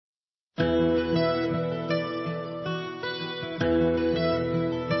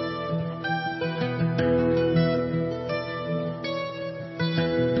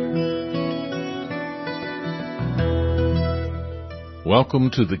Welcome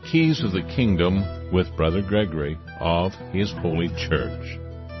to the Keys of the Kingdom with Brother Gregory of His Holy Church.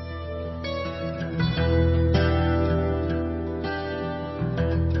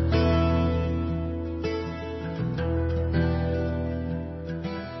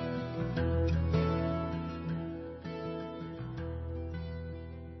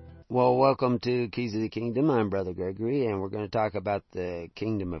 Well, welcome to Keys of the Kingdom. I'm Brother Gregory, and we're going to talk about the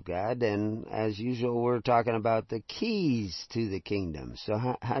Kingdom of God. And as usual, we're talking about the keys to the kingdom. So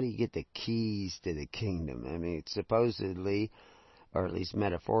how do you get the keys to the kingdom? I mean, supposedly, or at least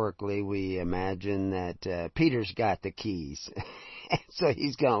metaphorically, we imagine that Peter's got the keys. So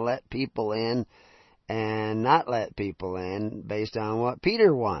he's going to let people in and not let people in based on what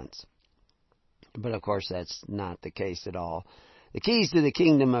Peter wants. But of course, that's not the case at all. The keys to the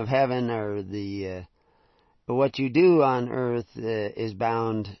kingdom of heaven are what you do on earth is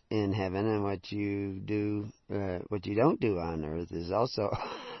bound in heaven, and what you don't do on earth is also,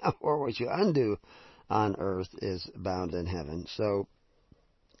 or what you undo on earth is bound in heaven. So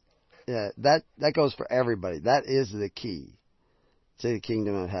that goes for everybody. That is the key to the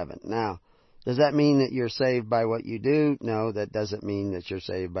kingdom of heaven. Now, does that mean that you're saved by what you do? No, that doesn't mean that you're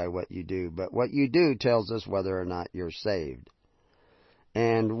saved by what you do. But what you do tells us whether or not you're saved.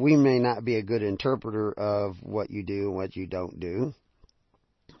 And we may not be a good interpreter of what you do and what you don't do.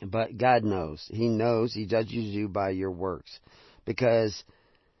 But God knows. He knows. He judges you by your works. Because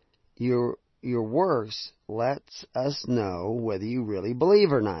your works lets us know whether you really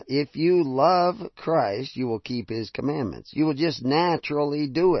believe or not. If you love Christ, you will keep His commandments. You will just naturally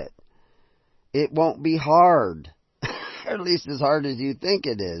do it. It won't be hard. Or at least as hard as you think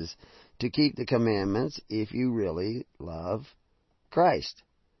it is to keep the commandments if you really love Christ.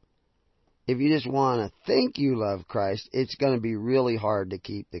 If you just want to think you love Christ, it's going to be really hard to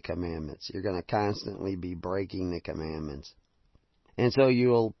keep the commandments. You're going to constantly be breaking the commandments. And so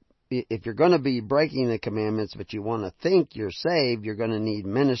if you're going to be breaking the commandments, but you want to think you're saved, you're going to need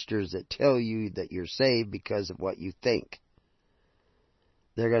ministers that tell you that you're saved because of what you think.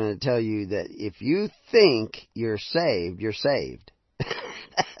 They're going to tell you that if you think you're saved, you're saved.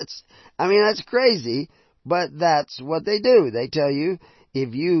 That's crazy. But that's what they do. They tell you,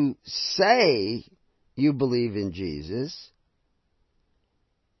 if you say you believe in Jesus,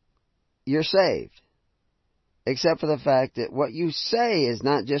 you're saved. Except for the fact that what you say is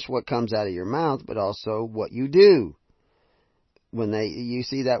not just what comes out of your mouth, but also what you do. When you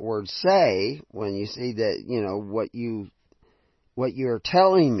see that word say, when you see that, what you're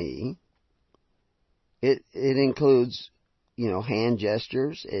telling me, it includes hand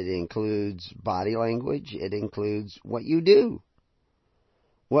gestures, it includes body language, it includes what you do.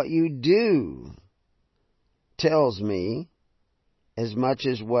 What you do tells me as much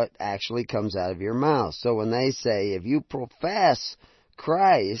as what actually comes out of your mouth. So when they say, if you profess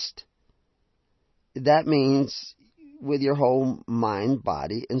Christ, that means with your whole mind,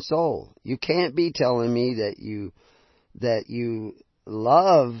 body, and soul. You can't be telling me that you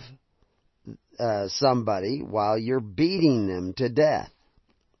love somebody while you're beating them to death,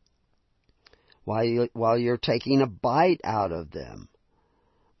 while you're taking a bite out of them,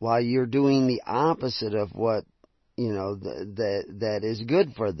 while you're doing the opposite of what that is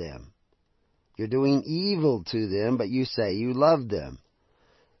good for them. You're doing evil to them, but you say you love them.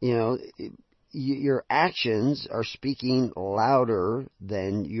 Your actions are speaking louder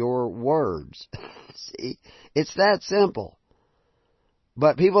than your words. See, it's that simple.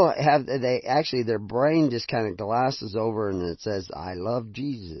 But people their brain just kind of glosses over and it says, I love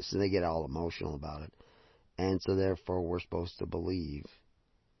Jesus. And they get all emotional about it. And so therefore we're supposed to believe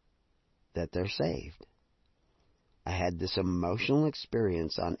that they're saved. I had this emotional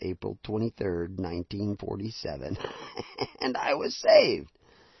experience on April 23rd, 1947. And I was saved.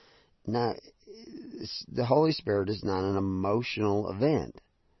 Now, the Holy Spirit is not an emotional event.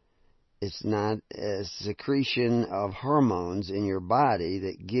 It's not a secretion of hormones in your body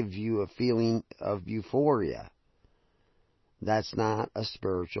that gives you a feeling of euphoria. That's not a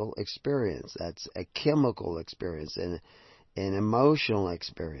spiritual experience. That's a chemical experience and an emotional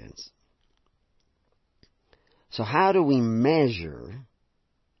experience. So how do we measure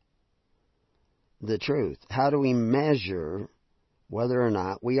the truth? How do we measure whether or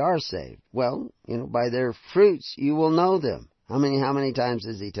not we are saved? Well, by their fruits you will know them. How many times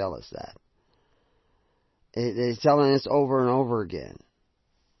does He tell us that? He's telling us over and over again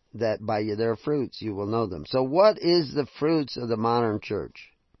that by their fruits you will know them. So what is the fruits of the modern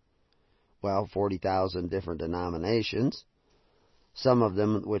church? Well, 40,000 different denominations, some of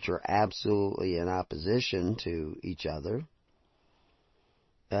them which are absolutely in opposition to each other,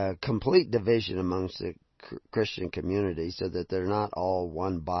 complete division amongst the Christian community so that they're not all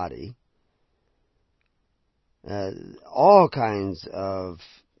one body. All kinds of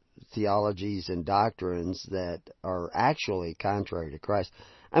theologies and doctrines that are actually contrary to Christ.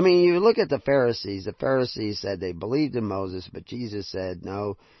 I mean, you look at the Pharisees. The Pharisees said they believed in Moses, but Jesus said,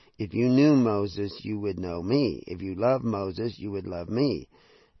 no, if you knew Moses, you would know me. If you loved Moses, you would love me.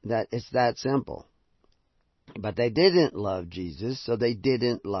 It's that simple. But they didn't love Jesus, so they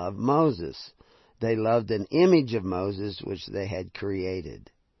didn't love Moses. They loved an image of Moses which they had created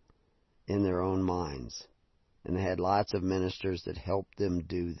in their own minds. And they had lots of ministers that helped them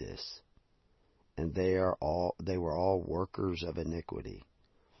do this. And they were all workers of iniquity.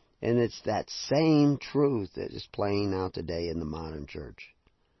 And it's that same truth that is playing out today in the modern church.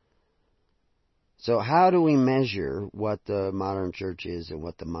 So how do we measure what the modern church is and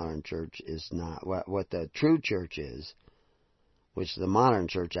what the modern church is not? What the true church is, which the modern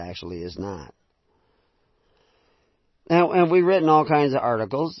church actually is not. Now, and we've written all kinds of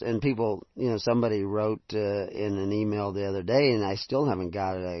articles, and people, somebody wrote in an email the other day, and I still haven't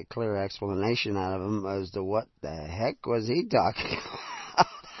got a clear explanation out of him as to what the heck was he talking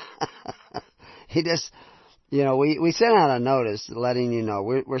about. He just, we sent out a notice letting you know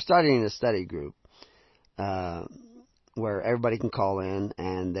we're starting a study group where everybody can call in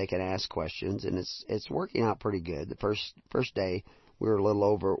and they can ask questions, and it's working out pretty good. The first day we were a little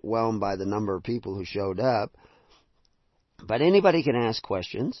overwhelmed by the number of people who showed up. But anybody can ask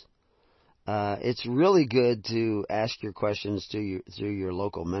questions. It's really good to ask your questions through your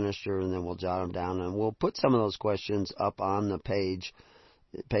local minister, and then we'll jot them down, and we'll put some of those questions up on the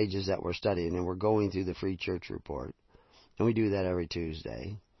pages that we're studying, and we're going through the Free Church Report, and we do that every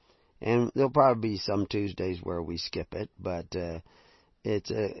Tuesday. And there'll probably be some Tuesdays where we skip it, but it's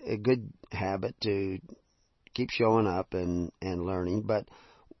a good habit to keep showing up and learning. But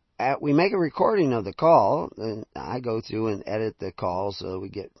we make a recording of the call, and I go through and edit the call so we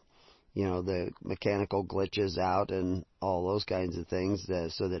get, the mechanical glitches out and all those kinds of things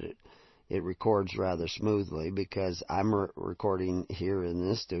so that it records rather smoothly, because I'm recording here in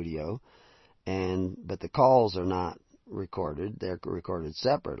this studio, but the calls are not recorded. They're recorded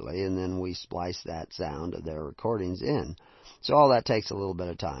separately, and then we splice that sound of their recordings in. So all that takes a little bit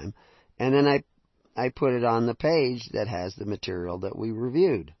of time. And then I put it on the page that has the material that we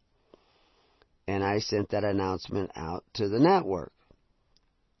reviewed. And I sent that announcement out to the network.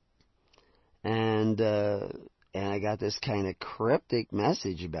 And I got this kind of cryptic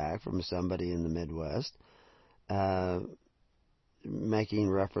message back from somebody in the Midwest, making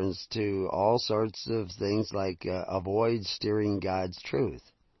reference to all sorts of things like avoid steering God's truth.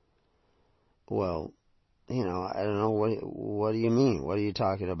 Well, I don't know, what do you mean? What are you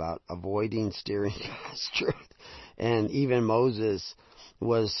talking about? Avoiding steering God's truth? And even Moses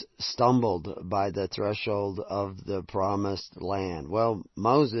was stumbled by the threshold of the promised land. Well,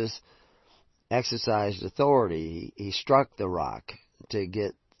 Moses exercised authority. He struck the rock to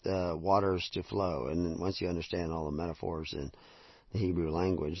get the waters to flow. And once you understand all the metaphors in the Hebrew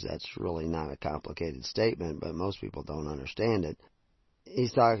language, that's really not a complicated statement, but most people don't understand it.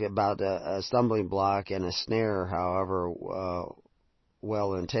 He's talking about a stumbling block and a snare, however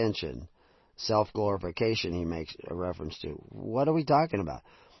well-intentioned. Self-glorification he makes a reference to. What are we talking about?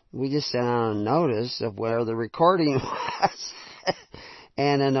 We just sent out a notice of where the recording was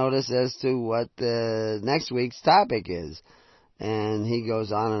and a notice as to what the next week's topic is. And he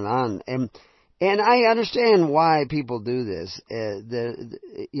goes on and on. And I understand why people do this.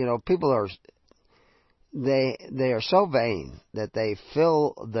 People are they are so vain that they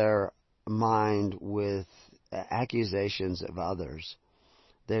fill their mind with accusations of others.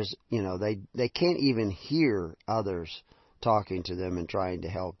 They can't even hear others talking to them and trying to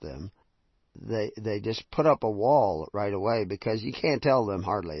help them. They just put up a wall right away, because you can't tell them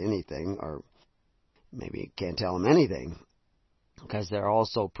hardly anything, or maybe you can't tell them anything, because they're all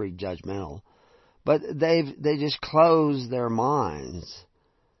so prejudgmental. But they just close their minds,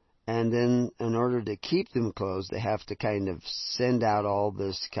 and then in order to keep them closed, they have to kind of send out all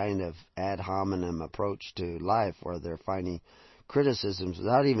this kind of ad hominem approach to life, where they're finding criticisms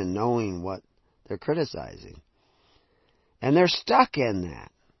without even knowing what they're criticizing. And they're stuck in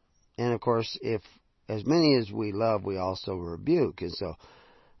that. And of course, if as many as we love, we also rebuke. And so,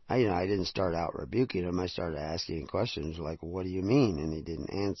 I didn't start out rebuking him. I started asking questions like, what do you mean? And he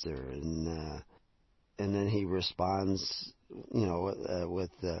didn't answer. And then he responds,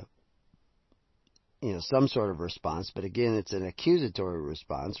 with some sort of response. But again, it's an accusatory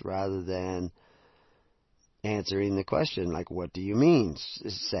response rather than answering the question, like, what do you mean?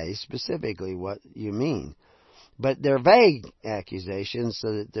 Say specifically what you mean. But they're vague accusations,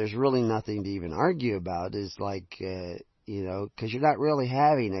 so that there's really nothing to even argue about. It's like, because you're not really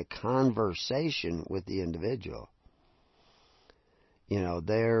having a conversation with the individual. They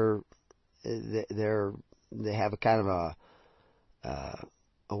have a kind of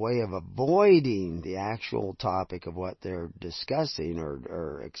a way of avoiding the actual topic of what they're discussing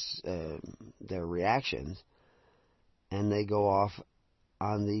or their reactions, and they go off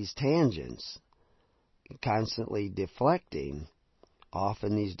on these tangents, constantly deflecting off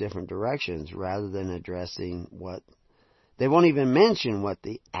in these different directions rather than addressing what they won't even mention what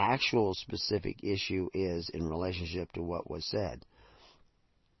the actual specific issue is in relationship to what was said.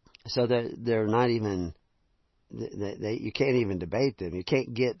 So they're not even, you can't even debate them. You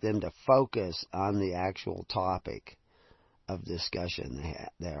can't get them to focus on the actual topic of discussion.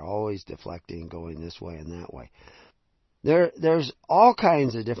 They're always deflecting, going this way and that way. There's all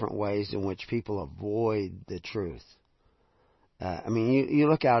kinds of different ways in which people avoid the truth. You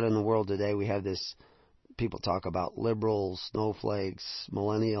look out in the world today, we have this, people talk about liberals, snowflakes,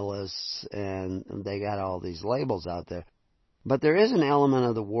 millennialists, and they got all these labels out there. But there is an element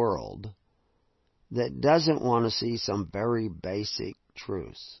of the world that doesn't want to see some very basic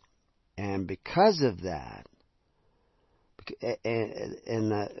truths. And because of that,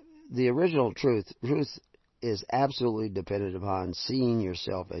 and the original truth is absolutely dependent upon seeing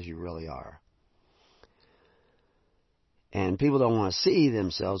yourself as you really are. And people don't want to see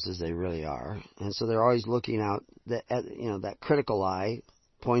themselves as they really are. And so they're always looking out that critical eye,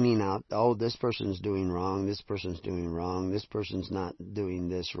 pointing out, oh, this person's doing wrong, this person's doing wrong, this person's not doing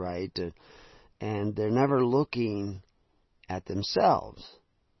this right. And they're never looking at themselves.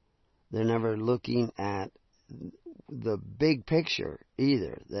 They're never looking at the big picture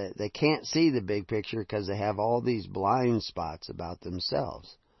either. They can't see the big picture because they have all these blind spots about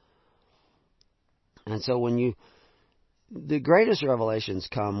themselves. And so the greatest revelations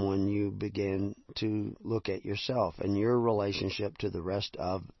come when you begin to look at yourself and your relationship to the rest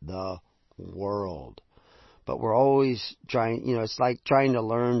of the world. But we're always trying, it's like trying to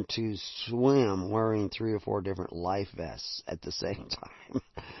learn to swim wearing 3 or 4 different life vests at the same time.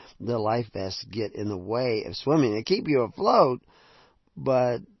 The life vests get in the way of swimming. They keep you afloat,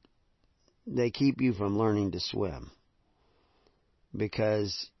 but they keep you from learning to swim.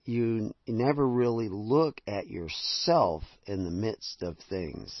 Because you never really look at yourself in the midst of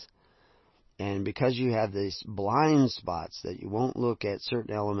things. And because you have these blind spots that you won't look at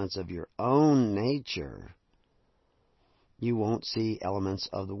certain elements of your own nature, you won't see elements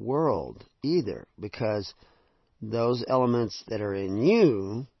of the world either. Because those elements that are in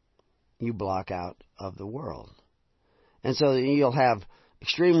you, you block out of the world. And so you'll have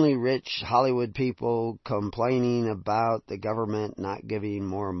extremely rich Hollywood people complaining about the government not giving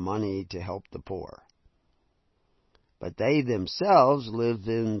more money to help the poor. But they themselves live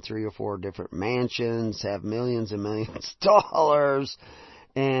in 3 or 4 different mansions, have millions and millions of dollars,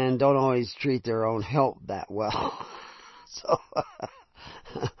 and don't always treat their own health that well.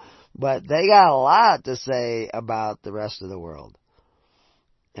 But they got a lot to say about the rest of the world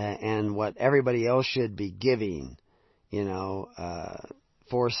and what everybody else should be giving,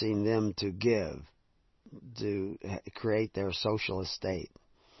 forcing them to give to create their socialist state.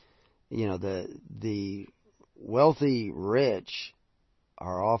 The wealthy rich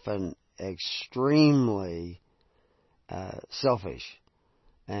are often extremely selfish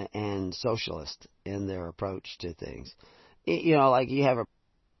and socialist in their approach to things. Like you have a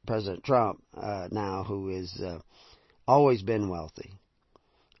President Trump now who is always been wealthy,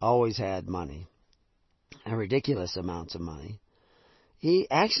 always had money, and ridiculous amounts of money. He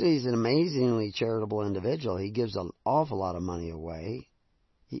actually is an amazingly charitable individual. He gives an awful lot of money away.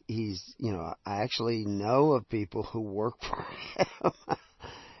 I actually know of people who work for him,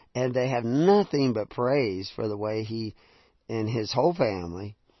 and they have nothing but praise for the way he and his whole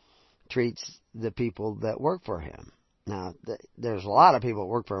family treats the people that work for him. Now, there's a lot of people that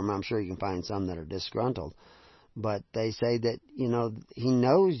work for him. I'm sure you can find some that are disgruntled. But they say that, he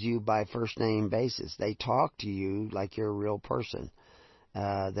knows you by first name basis. They talk to you like you're a real person.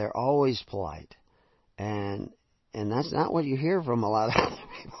 They're always polite. And that's not what you hear from a lot of other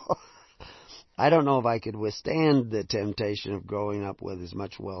people. I don't know if I could withstand the temptation of growing up with as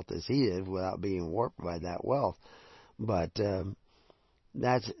much wealth as he did without being warped by that wealth. But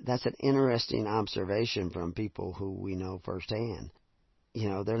that's an interesting observation from people who we know firsthand.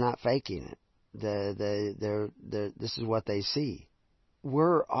 They're not faking it. This is what they see.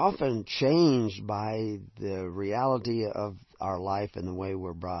 We're often changed by the reality of our life and the way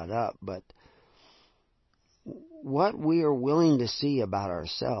we're brought up, but what we are willing to see about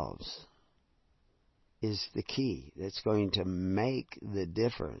ourselves is the key that's going to make the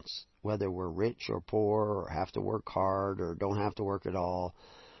difference, whether we're rich or poor or have to work hard or don't have to work at all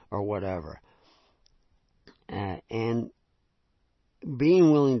or whatever. And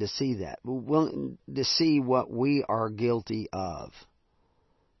being willing to see that, willing to see what we are guilty of,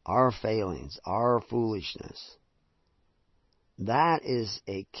 our failings, our foolishness. That is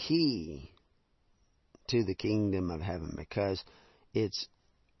a key to the kingdom of heaven, because it's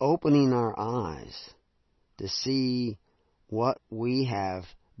opening our eyes to see what we have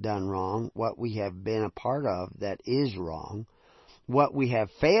done wrong, what we have been a part of that is wrong, what we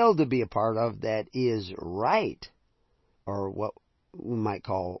have failed to be a part of that is right, or what we might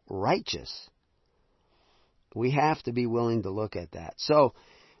call righteous. We have to be willing to look at that. So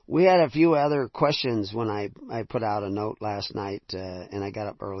we had a few other questions when I put out a note last night, and I got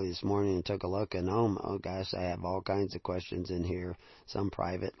up early this morning and took a look, and oh gosh, I have all kinds of questions in here, some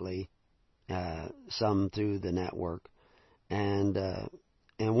privately, some through the network, and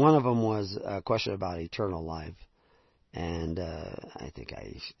one of them was a question about eternal life, and I think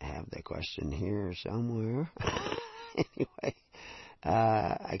I have the question here somewhere. Anyway,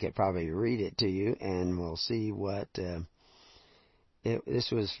 I could probably read it to you, and we'll see what. This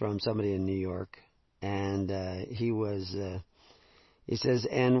was from somebody in New York, and he says,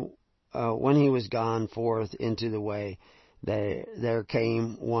 and when he was gone forth into the way, there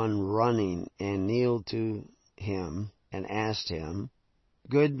came one running and kneeled to him and asked him,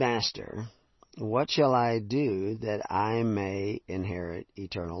 Good Master, what shall I do that I may inherit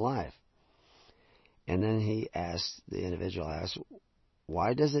eternal life? And then the individual asked,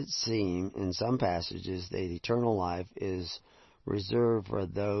 why does it seem in some passages that eternal life is reserved for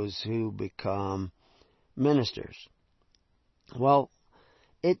those who become ministers? Well,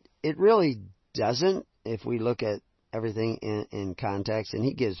 it really doesn't, if we look at everything in context. And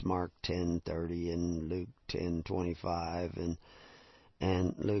he gives Mark 10:30 and Luke 10:25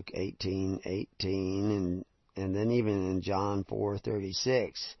 and Luke 18:18 and then even in John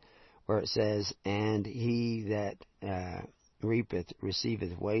 4:36, where it says, and he that reapeth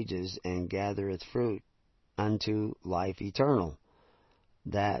receiveth wages and gathereth fruit unto life eternal,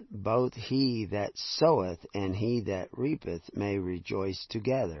 that both he that soweth and he that reapeth may rejoice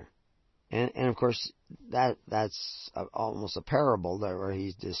together. And of course, that's almost a parable there, where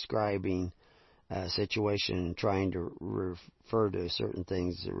he's describing a situation and trying to refer to certain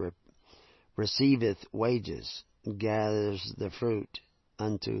things. Receiveth wages, gathers the fruit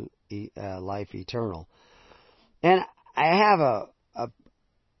unto life eternal. And I have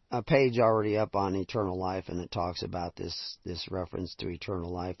a page already up on eternal life, and it talks about this reference to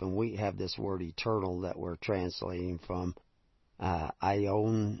eternal life. And we have this word eternal that we're translating from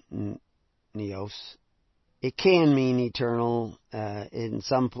aionios. It can mean eternal. In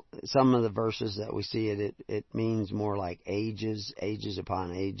some of the verses that we see it means more like ages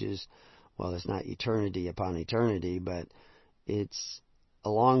upon ages. Well, it's not eternity upon eternity, but it's a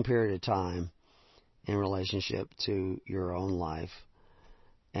long period of time in relationship to your own life.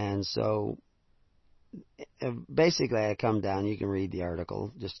 And so, basically, I come down, you can read the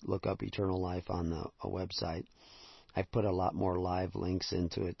article, just look up eternal life on a website. I've put a lot more live links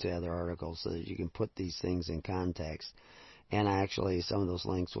into it to other articles so that you can put these things in context. And actually, some of those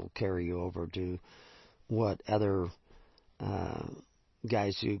links will carry you over to what other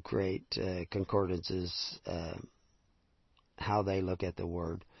guys who create concordances, how they look at the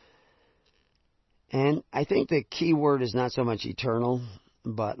word. And I think the key word is not so much eternal,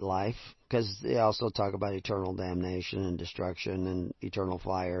 but life, because they also talk about eternal damnation and destruction and eternal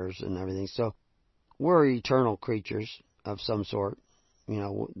fires and everything. So we're eternal creatures of some sort,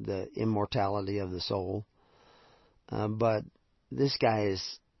 the immortality of the soul. But this guy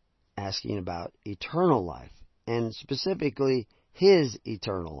is asking about eternal life, and specifically his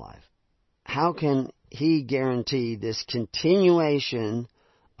eternal life. How can he guarantee this continuation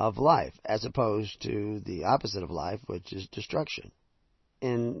of life as opposed to the opposite of life, which is destruction?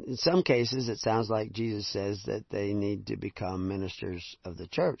 And in some cases, it sounds like Jesus says that they need to become ministers of the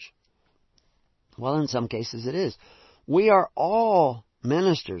church. Well, in some cases it is. We are all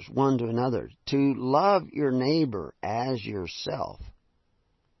ministers one to another. To love your neighbor as yourself,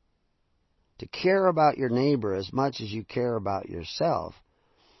 to care about your neighbor as much as you care about yourself,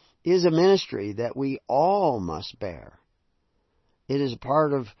 is a ministry that we all must bear. It is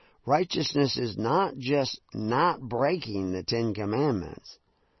part of righteousness. Is not just not breaking the Ten Commandments.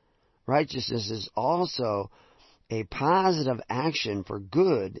 Righteousness is also a positive action for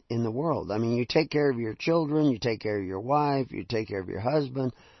good in the world. I mean, you take care of your children, you take care of your wife, you take care of your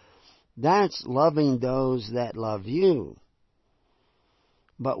husband. That's loving those that love you.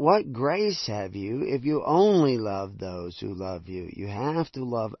 But what grace have you if you only love those who love you? You have to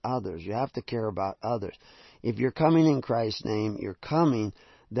love others. You have to care about others. If you're coming in Christ's name, you're coming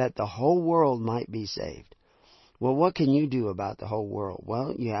that the whole world might be saved. Well, what can you do about the whole world?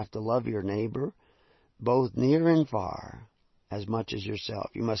 Well, you have to love your neighbor, both near and far, as much as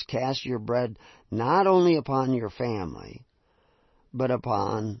yourself. You must cast your bread not only upon your family, but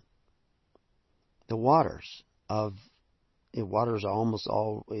upon the waters of water is almost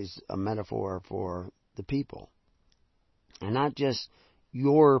always a metaphor for the people. And not just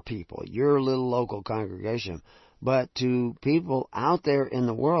your people, your little local congregation, but to people out there in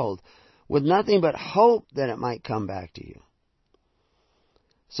the world with nothing but hope that it might come back to you.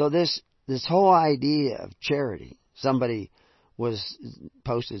 So this whole idea of charity, somebody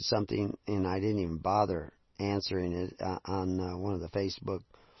posted something and I didn't even bother answering it on one of the Facebook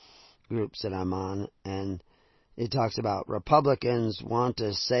groups that I'm on, and it talks about Republicans want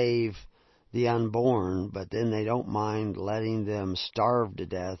to save the unborn, but then they don't mind letting them starve to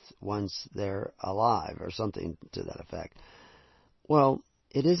death once they're alive, or something to that effect. Well,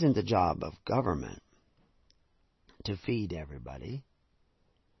 it isn't the job of government to feed everybody.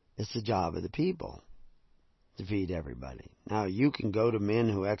 It's the job of the people to feed everybody. Now, you can go to men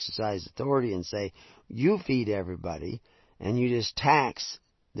who exercise authority and say, you feed everybody, and you just tax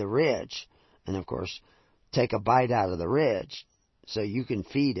the rich, and of course, take a bite out of the rich so you can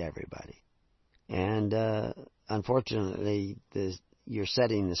feed everybody. And unfortunately, you're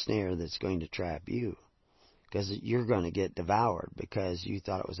setting the snare that's going to trap you, because you're going to get devoured because you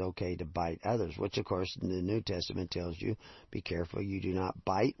thought it was okay to bite others, which of course the New Testament tells you, be careful you do not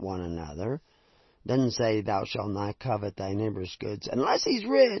bite one another. It doesn't say thou shalt not covet thy neighbor's goods unless he's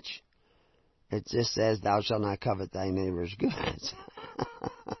rich. It just says thou shalt not covet thy neighbor's goods.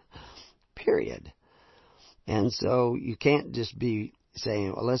 Period. And so you can't just be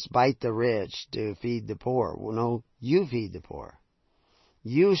saying, well, let's bite the rich to feed the poor. Well, no, you feed the poor.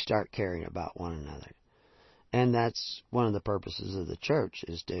 You start caring about one another. And that's one of the purposes of the church,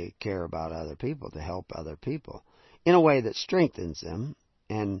 is to care about other people, to help other people in a way that strengthens them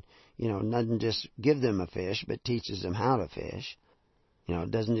and, doesn't just give them a fish, but teaches them how to fish.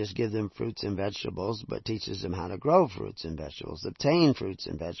 It doesn't just give them fruits and vegetables, but teaches them how to grow fruits and vegetables, obtain fruits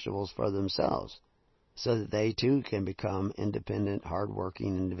and vegetables for themselves, so that they too can become independent,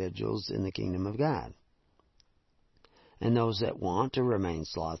 hard-working individuals in the kingdom of God. And those that want to remain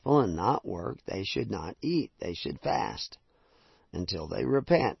slothful and not work, they should not eat. They should fast until they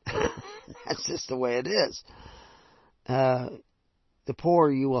repent. That's just the way it is. The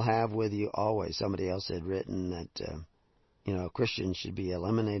poor you will have with you always. Somebody else had written that, Christians should be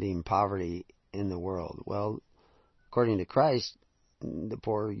eliminating poverty in the world. Well, according to Christ, the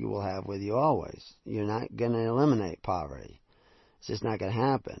poor you will have with you always. You're not going to eliminate poverty. It's just not going to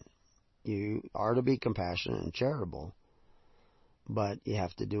happen. You are to be compassionate and charitable, but you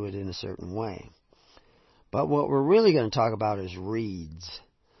have to do it in a certain way. But what we're really going to talk about is reeds,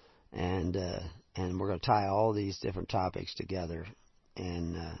 and we're going to tie all these different topics together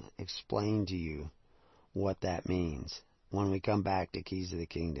and explain to you what that means when we come back to Keys of the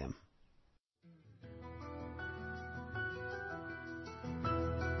Kingdom.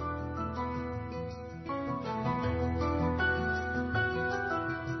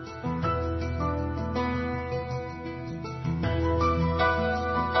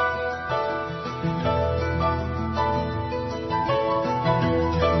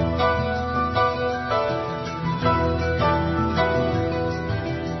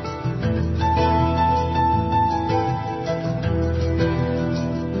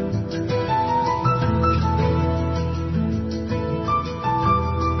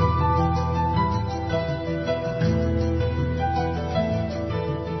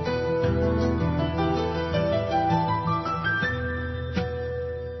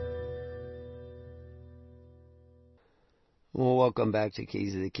 Well, welcome back to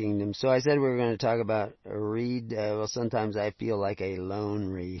Keys of the Kingdom. So I said we were going to talk about a reed. Well, sometimes I feel like a lone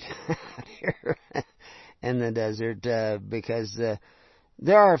reed out here in the desert because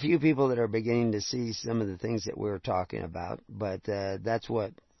there are a few people that are beginning to see some of the things that we're talking about, but that's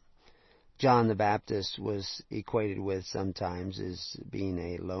what John the Baptist was equated with sometimes, is being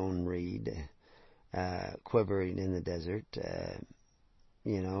a lone reed, quivering in the desert,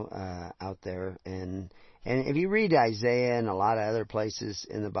 out there. And if you read Isaiah and a lot of other places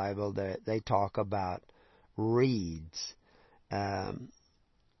in the Bible, they talk about reeds.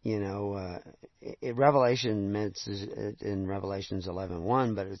 Revelation mentions it in Revelations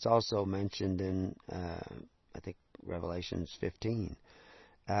 11:1, but it's also mentioned in I think Revelations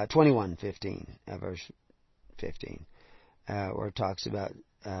 21:15, verse 15, where it talks about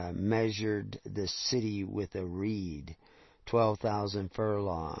measured the city with a reed, 12,000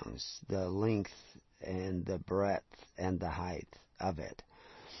 furlongs, the length and the breadth and the height of it.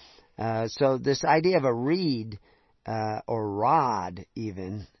 So this idea of a reed or rod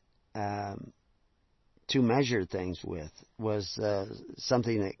even to measure things with was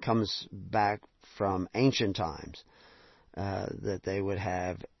something that comes back from ancient times, that they would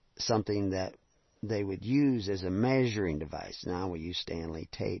have something that they would use as a measuring device. Now we use Stanley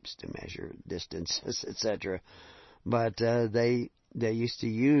tapes to measure distances, etc. But they used to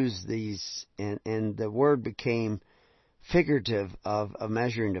use these, and the word became figurative of a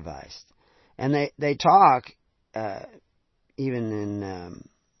measuring device. And they talk, even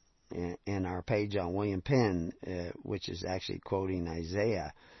in our page on William Penn, which is actually quoting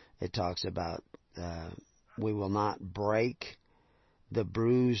Isaiah, it talks about we will not break the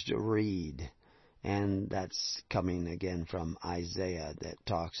bruised reed. And that's coming again from Isaiah, that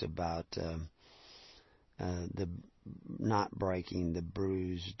talks about the not breaking the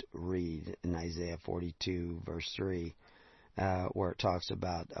bruised reed in Isaiah 42 verse 3, where it talks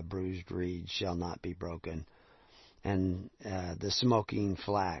about a bruised reed shall not be broken, and the smoking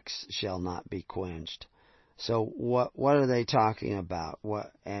flax shall not be quenched. So what are they talking about?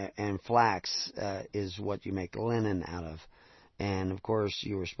 And flax is what you make linen out of. And of course,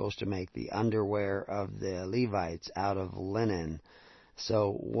 you were supposed to make the underwear of the Levites out of linen.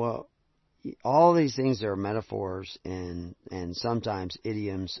 So all these things are metaphors and sometimes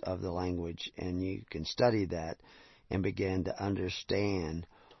idioms of the language, and you can study that and begin to understand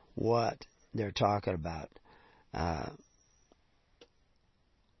what they're talking about.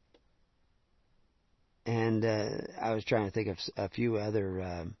 And I was trying to think of a few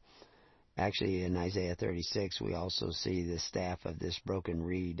other. Actually, in Isaiah 36, we also see the staff of this broken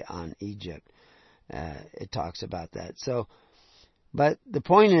reed on Egypt. It talks about that. So, but the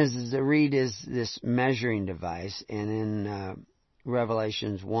point is the reed is this measuring device, and in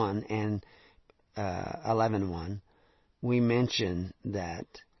Revelations 1 and 11:1, we mention that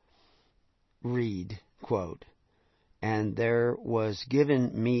reed, quote, and there was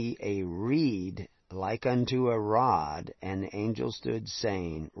given me a reed like unto a rod, and the angel stood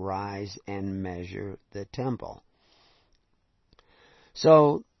saying, rise and measure the temple.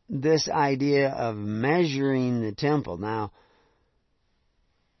 So this idea of measuring the temple. Now,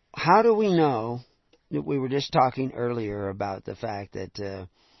 how do we know? We were just talking earlier about the fact that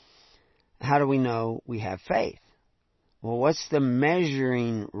how do we know we have faith? Well, what's the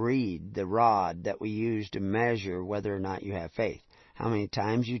measuring reed, the rod that we use to measure whether or not you have faith? How many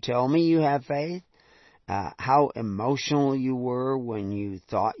times you tell me you have faith? How emotional you were when you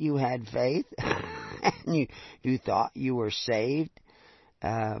thought you had faith and you thought you were saved.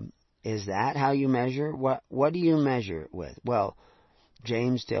 Is that how you measure? What do you measure it with? Well,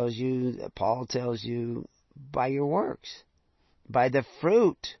 James tells you, Paul tells you, by your works, by the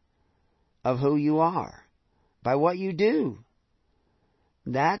fruit of who you are, by what you do.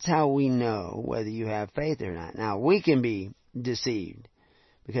 That's how we know whether you have faith or not. Now, we can be deceived,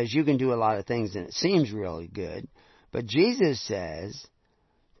 because you can do a lot of things and it seems really good. But Jesus says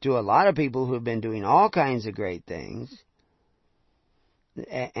to a lot of people who have been doing all kinds of great things,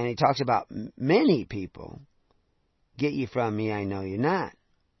 and he talks about many people, get ye from me, I know you not,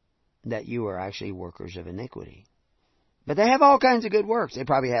 that you are actually workers of iniquity. But they have all kinds of good works. They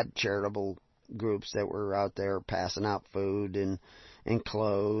probably had charitable groups that were out there passing out food and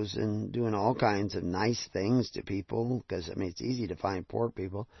clothes and doing all kinds of nice things to people, because, I mean, it's easy to find poor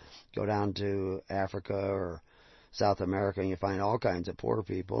people. Go down to Africa or South America and you find all kinds of poor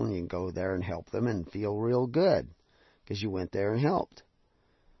people, and you can go there and help them and feel real good because you went there and helped.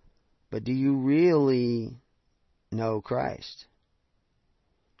 But do you really know Christ?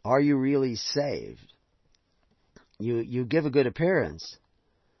 Are you really saved? You give a good appearance,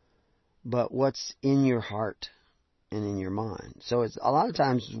 but what's in your heart and in your mind? So it's a lot of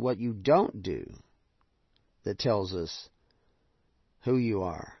times what you don't do that tells us who you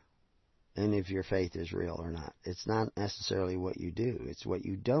are and if your faith is real or not. It's not necessarily what you do, it's what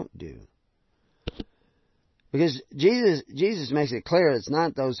you don't do. Because Jesus makes it clear it's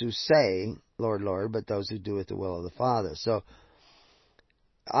not those who say, Lord, Lord, but those who do it the will of the Father. So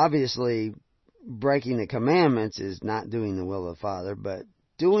obviously breaking the commandments is not doing the will of the Father, but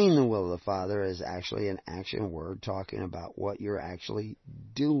doing the will of the Father is actually an action word talking about what you're actually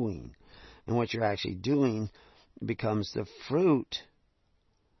doing. And what you're actually doing becomes the fruit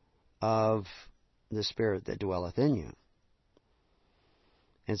of the Spirit that dwelleth in you.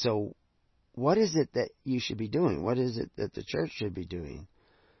 And so, what is it that you should be doing? What is it that the church should be doing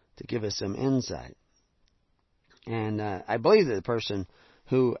to give us some insight? And I believe that the person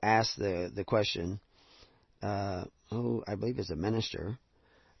who asked the question, who I believe is a minister,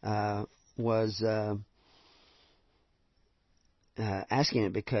 was asking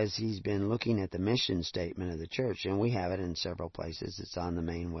it because he's been looking at the mission statement of the church, and we have it in several places. It's on the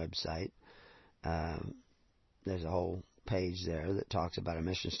main website. There's a whole page there that talks about a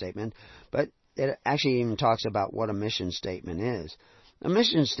mission statement, but it actually even talks about what a mission statement is. A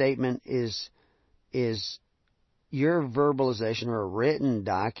mission statement is your verbalization or a written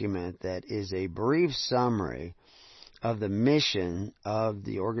document that is a brief summary of the mission of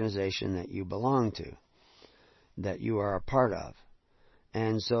the organization that you belong to, that you are a part of.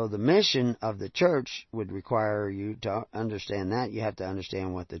 And so the mission of the church would require you to understand that. You have to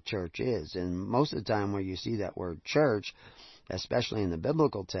understand what the church is. And most of the time where you see that word church, especially in the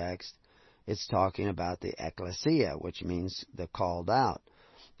biblical text, it's talking about the ecclesia, which means the called out.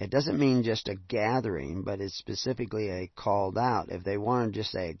 It doesn't mean just a gathering, but it's specifically a called out. If they want to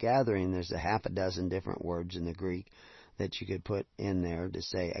just say a gathering, there's a half a dozen different words in the Greek that you could put in there to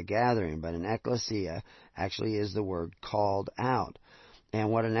say a gathering. But an ecclesia actually is the word called out. And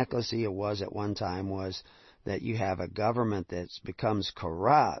what an ecclesia was at one time was that you have a government that becomes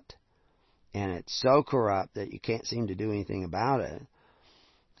corrupt, and it's so corrupt that you can't seem to do anything about it.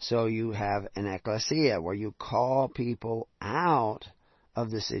 So you have an ecclesia where you call people out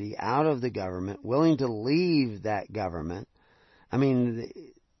of the city, out of the government, willing to leave that government. I mean,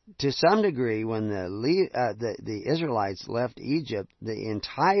 to some degree, when the Israelites left Egypt, the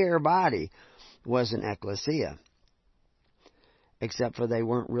entire body was an ecclesia, except for they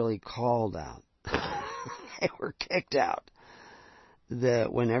weren't really called out. They were kicked out.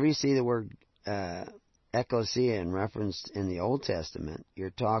 Whenever you see the word ecclesia referenced in the Old Testament, you're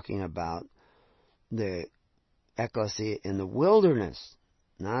talking about the ecclesia in the wilderness.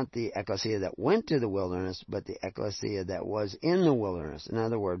 Not the ecclesia that went to the wilderness, but the ecclesia that was in the wilderness. In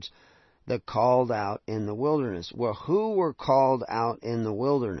other words, the called out in the wilderness. Well, who were called out in the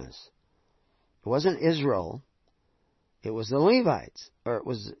wilderness? It wasn't Israel. It was the Levites. Or it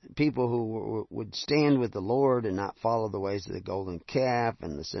was people who would stand with the Lord and not follow the ways of the golden calf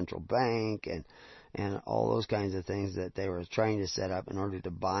and the central bank and all those kinds of things that they were trying to set up in order to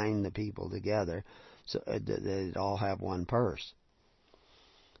bind the people together so that they'd all have one purse.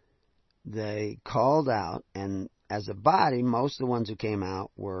 They called out, and as a body, most of the ones who came out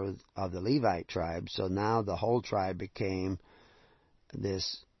were of the Levite tribe. So now the whole tribe became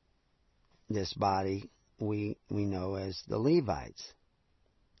this body we know as the Levites.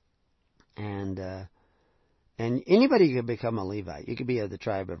 And anybody could become a Levite. You could be of the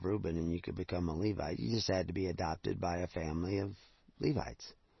tribe of Reuben and you could become a Levite. You just had to be adopted by a family of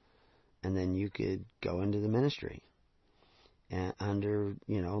Levites. And then you could go into the ministry. And under,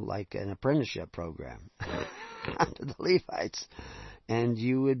 like an apprenticeship program under the Levites. And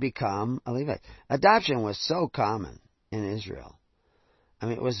you would become a Levite. Adoption was so common in Israel. I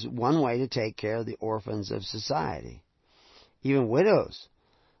mean, it was one way to take care of the orphans of society. Even widows.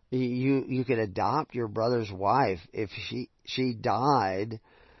 You could adopt your brother's wife if she died,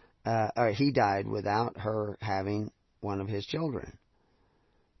 or he died without her having one of his children.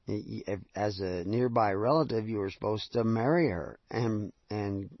 As a nearby relative, you were supposed to marry her and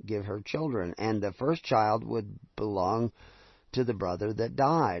give her children. And the first child would belong to the brother that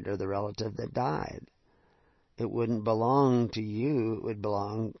died or the relative that died. It wouldn't belong to you. It would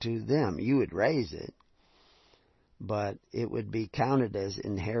belong to them. You would raise it, but it would be counted as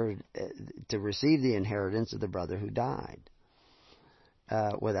to receive the inheritance of the brother who died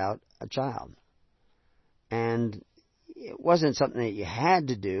without a child. And it wasn't something that you had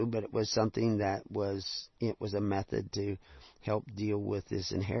to do, but it was something that was a method to help deal with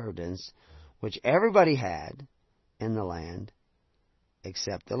this inheritance, which everybody had in the land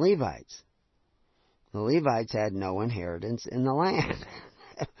except the Levites. The Levites had no inheritance in the land.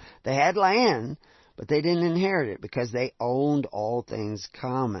 They had land, but they didn't inherit it because they owned all things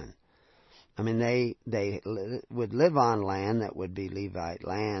common. I mean, they would live on land that would be Levite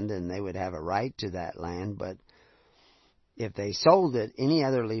land, and they would have a right to that land, but if they sold it, any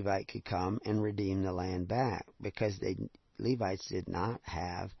other Levite could come and redeem the land back because Levites did not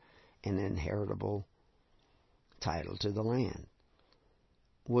have an inheritable title to the land.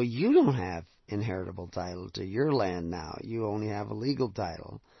 Well, you don't have inheritable title to your land now. You only have a legal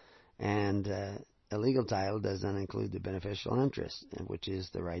title. And a legal title doesn't include the beneficial interest, which is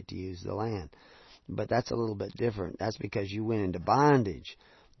the right to use the land. But that's a little bit different. That's because you went into bondage.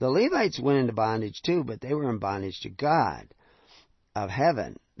 The Levites went into bondage too, but they were in bondage to God of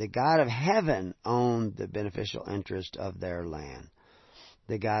heaven. The God of heaven owned the beneficial interest of their land.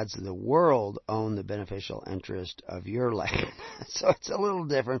 the gods of the world own the beneficial interest of your land. So it's a little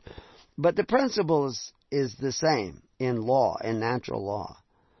different. But the principle is the same in law, in natural law.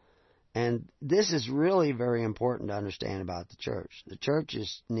 And this is really very important to understand about the church. The church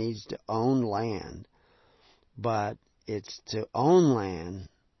needs to own land, but it's to own land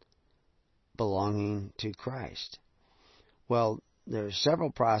belonging to Christ. Well, there are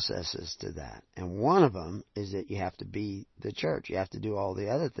several processes to that, and one of them is that you have to be the church. You have to do all the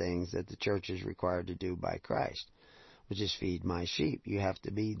other things that the church is required to do by Christ, which is feed my sheep. You have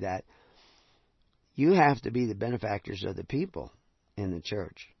to be that. You have to be the benefactors of the people in the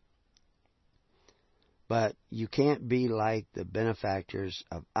church. But you can't be like the benefactors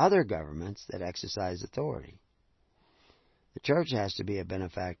of other governments that exercise authority. The church has to be a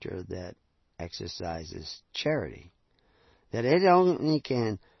benefactor that exercises charity. That it only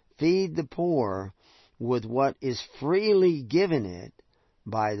can feed the poor with what is freely given it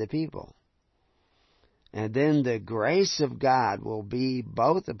by the people. And then the grace of God will be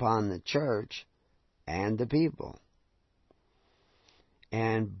both upon the church and the people.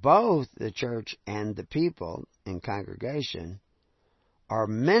 And both the church and the people in congregation are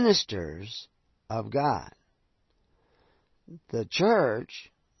ministers of God. The church,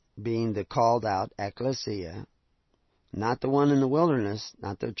 being the called out ecclesia, not the one in the wilderness,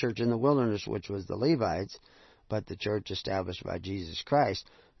 not the church in the wilderness, which was the Levites, but the church established by Jesus Christ,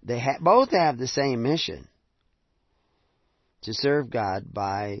 they both have the same mission: to serve God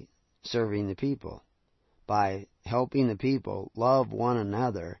by serving the people, by helping the people love one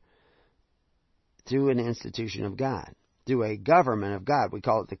another through an institution of God, through a government of God. We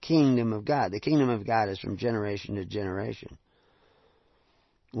call it the kingdom of God. The kingdom of God is from generation to generation.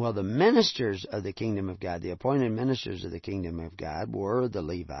 Well, the ministers of the kingdom of God, the appointed ministers of the kingdom of God, were the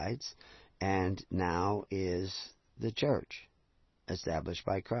Levites, and now is the church, established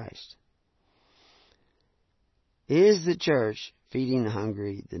by Christ. Is the church feeding the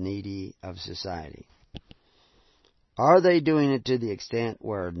hungry, the needy of society? Are they doing it to the extent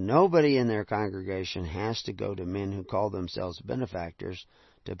where nobody in their congregation has to go to men who call themselves benefactors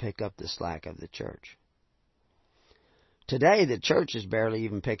to pick up the slack of the church? Today, the church is barely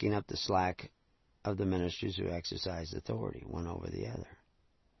even picking up the slack of the ministers who exercise authority, one over the other.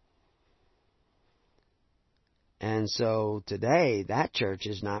 And so today, that church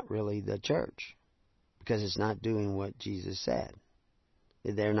is not really the church, because it's not doing what Jesus said.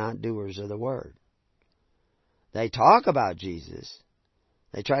 They're not doers of the word. They talk about Jesus.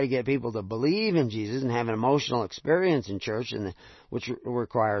 They try to get people to believe in Jesus and have an emotional experience in church, which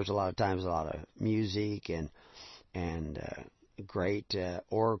requires a lot of times a lot of music and great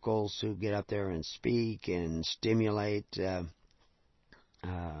oracles who get up there and speak and stimulate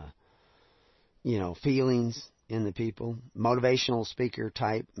feelings in the people. Motivational speaker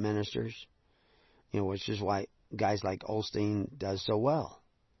type ministers, which is why guys like Osteen does so well,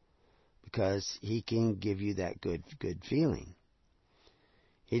 because he can give you that good feeling.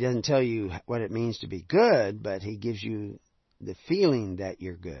 He doesn't tell you what it means to be good, but he gives you the feeling that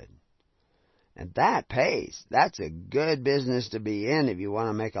you're good. And that pays. That's a good business to be in if you want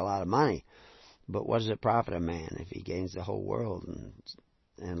to make a lot of money. But what does it profit a man if he gains the whole world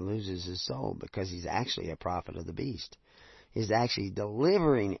and loses his soul? Because he's actually a prophet of the beast. He's actually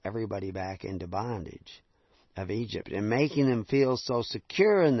delivering everybody back into bondage of Egypt and making them feel so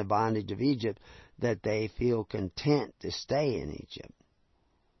secure in the bondage of Egypt that they feel content to stay in Egypt,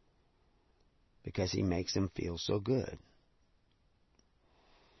 because he makes them feel so good.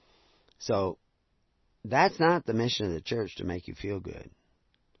 So that's not the mission of the church, to make you feel good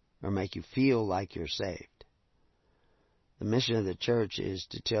or make you feel like you're saved. The mission of the church is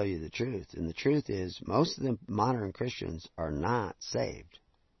to tell you the truth. And the truth is, most of the modern Christians are not saved.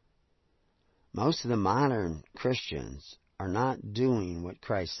 Most of the modern Christians are not doing what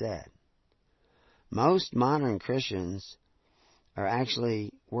Christ said. Most modern Christians are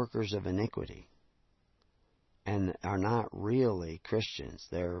actually workers of iniquity and are not really Christians.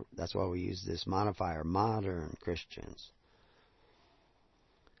 That's why we use this modifier, modern Christians.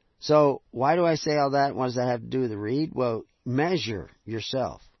 So why do I say all that? What does that have to do with the read? Well, measure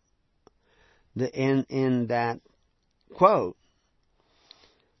yourself. In that quote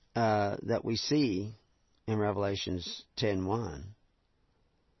that we see in Revelations 10:1,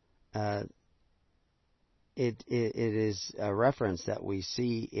 it is a reference that we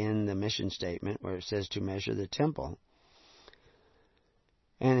see in the mission statement where it says to measure the temple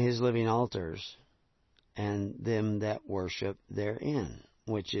and his living altars and them that worship therein,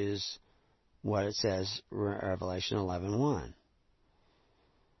 which is what it says, Revelation 11:1.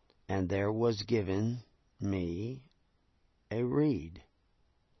 And there was given me a reed.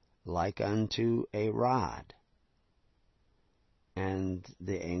 like unto a rod. And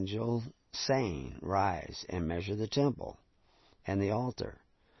the angel saying, Rise and measure the temple and the altar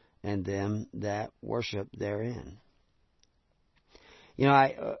and them that worship therein. You know,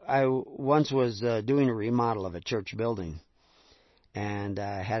 I once was doing a remodel of a church building, and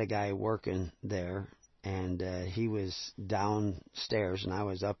I had a guy working there, and he was downstairs, and I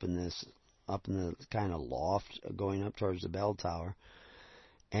was up in the kind of loft going up towards the bell tower,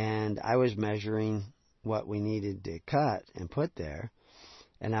 and I was measuring what we needed to cut and put there,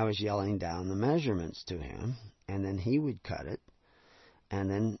 and I was yelling down the measurements to him, and then he would cut it, and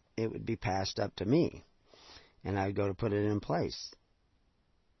then it would be passed up to me, and I would go to put it in place.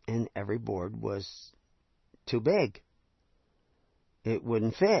 And every board was too big. It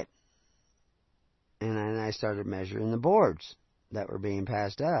wouldn't fit. And then I started measuring the boards that were being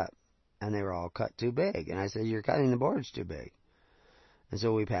passed up, and they were all cut too big. And I said, You're cutting the boards too big. And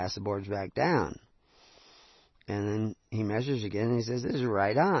so we passed the boards back down. And then he measures again, and he says, This is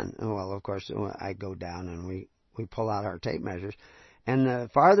right on. And well, of course, I go down, and we pull out our tape measures. And the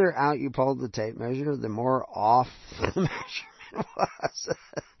farther out you pulled the tape measure, the more off the measurement was.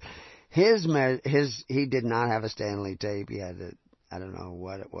 He did not have a Stanley tape. He had I don't know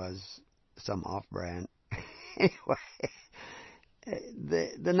what it was, some off-brand. Anyway,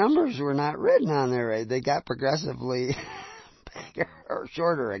 the numbers were not written on there. They got progressively bigger or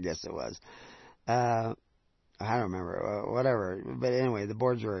shorter, I guess it was. I don't remember, whatever. But anyway, the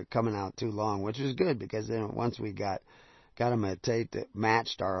boards were coming out too long, which was good because then once we got him a tape that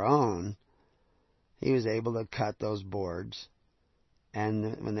matched our own, he was able to cut those boards.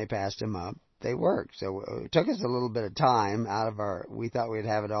 And when they passed him up, they worked. So it took us a little bit of time out of we thought we'd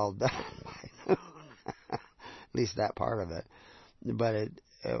have it all done by noon. At least that part of it. But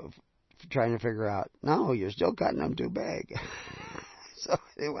trying to figure out, no, you're still cutting them too big. So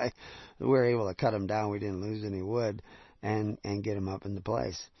anyway, we were able to cut them down. We didn't lose any wood and get them up into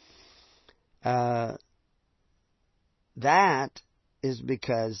place. That is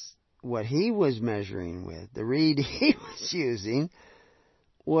because what he was measuring with, the reed he was using,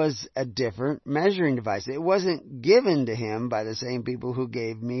 was a different measuring device. It wasn't given to him by the same people who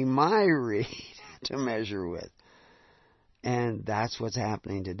gave me my reed to measure with. And that's what's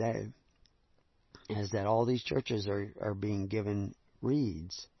happening today, is that all these churches are being given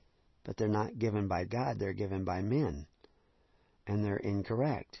reeds, but they're not given by God, they're given by men. And they're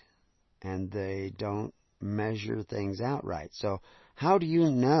incorrect. And they don't measure things out right. So how do you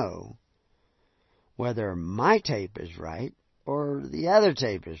know whether my tape is right or the other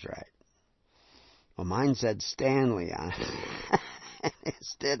tape is right? Well, mine said Stanley on it. And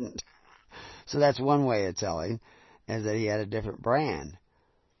his didn't. So that's one way of telling, is that he had a different brand.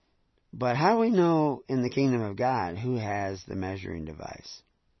 But how do we know in the kingdom of God who has the measuring device?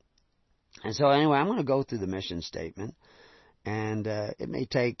 And so anyway, I'm going to go through the mission statement. And it may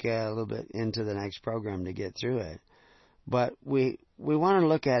take a little bit into the next program to get through it. But we want to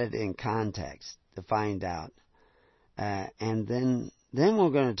look at it in context to find out. And then we're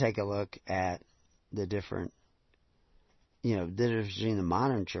going to take a look at the different, the difference between the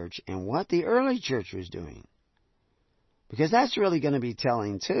modern church and what the early church was doing. Because that's really going to be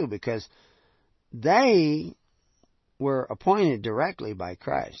telling too, because they were appointed directly by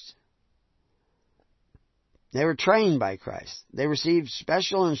Christ. They were trained by Christ. They received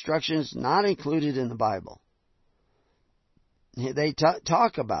special instructions not included in the Bible. They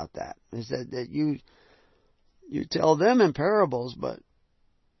talk about that. They said that you tell them in parables, but,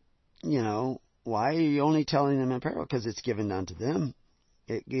 why are you only telling them in parables? Because it's given unto them.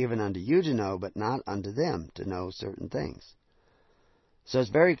 It's given unto you to know, but not unto them to know certain things. So it's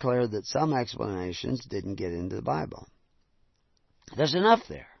very clear that some explanations didn't get into the Bible. There's enough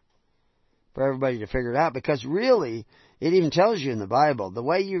there for everybody to figure it out, because really, it even tells you in the Bible, the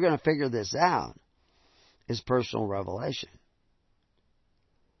way you're going to figure this out is personal revelation.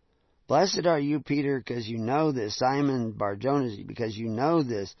 Blessed are you, Peter, because you know this. Simon Bar-Jonas, because you know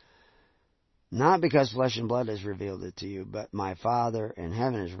this. Not because flesh and blood has revealed it to you, but my Father in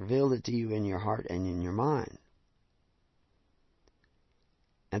heaven has revealed it to you in your heart and in your mind.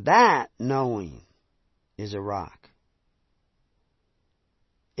 And that knowing is a rock.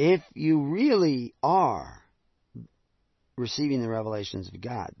 If you really are receiving the revelations of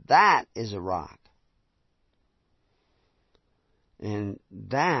God, that is a rock. And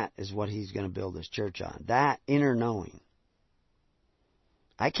that is what He's going to build His church on. That inner knowing.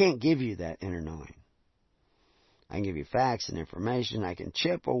 I can't give you that inner knowing. I can give you facts and information. I can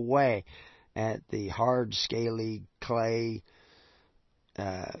chip away at the hard, scaly clay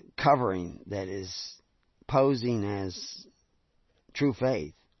covering that is posing as true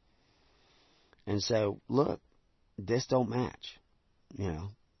faith. and say, look, this don't match.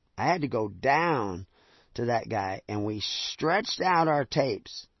 I had to go down to that guy, and we stretched out our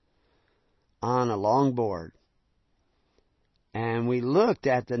tapes on a long board, and we looked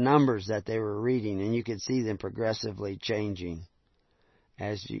at the numbers that they were reading, and you could see them progressively changing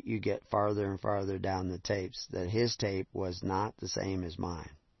as you get farther and farther down the tapes, that his tape was not the same as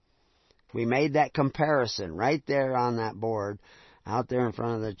mine. We made that comparison right there on that board, out there in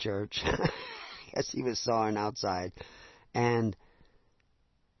front of the church. Yes, he was sawing outside. And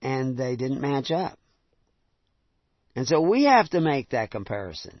they didn't match up. And so we have to make that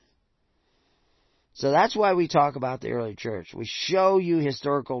comparison. So that's why we talk about the early church. We show you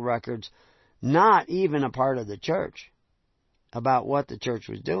historical records, not even a part of the church, about what the church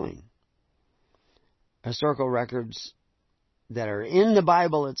was doing. Historical records that are in the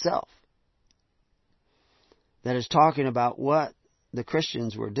Bible itself, that is talking about what the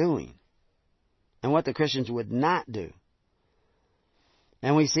Christians were doing and what the Christians would not do.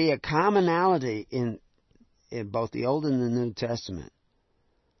 And we see a commonality in both the Old and the New Testament,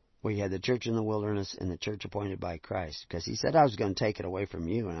 where you had the church in the wilderness and the church appointed by Christ. Because he said, I was going to take it away from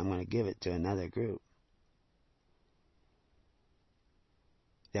you and I'm going to give it to another group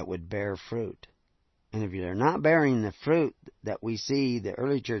that would bear fruit. And if they're not bearing the fruit that we see the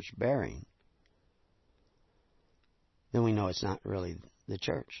early church bearing, then we know it's not really the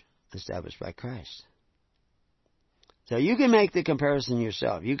church established by Christ. So you can make the comparison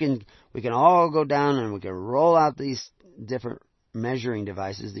yourself. We can all go down and we can roll out these different measuring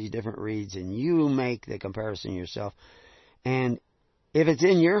devices, these different reeds, and you make the comparison yourself. And if it's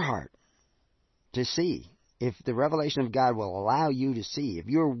in your heart to see, if the revelation of God will allow you to see, if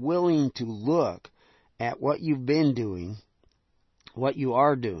you're willing to look at what you've been doing, what you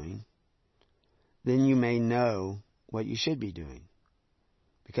are doing, then you may know what you should be doing.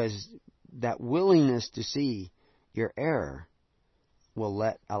 Because that willingness to see your error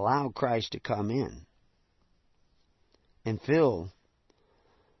will allow Christ to come in and fill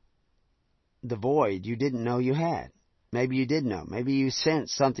the void you didn't know you had. Maybe you did know. Maybe you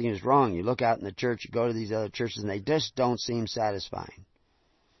sense something is wrong. You look out in the church, you go to these other churches, and they just don't seem satisfying.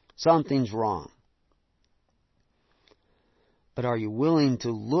 Something's wrong. But are you willing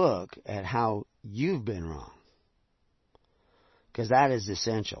to look at how you've been wrong? Because that is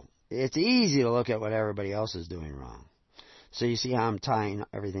essential. It's easy to look at what everybody else is doing wrong. So you see how I'm tying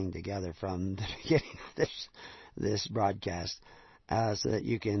everything together from the beginning of this broadcast, so that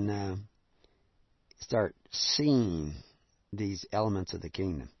you can start seeing these elements of the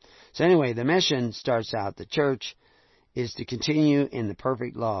kingdom. So anyway, the mission starts out, the church is to continue in the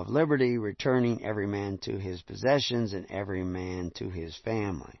perfect law of liberty, returning every man to his possessions and every man to his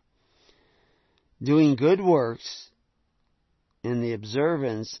family. Doing good works in the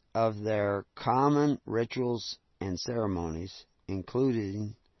observance of their common rituals and ceremonies,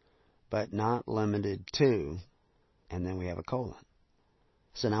 including but not limited to, and then we have a colon.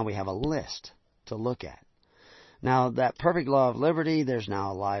 So now we have a list to look at. Now, that perfect law of liberty, there's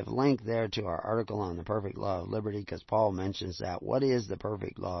now a live link there to our article on the perfect law of liberty, because Paul mentions that. What is the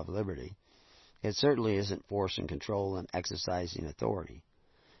perfect law of liberty? It certainly isn't force and control and exercising authority.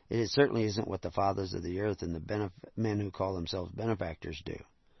 It certainly isn't what the fathers of the earth and the men who call themselves benefactors do.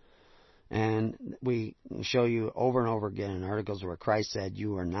 And we show you over and over again in articles where Christ said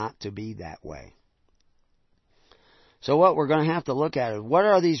you are not to be that way. So what we're going to have to look at is, what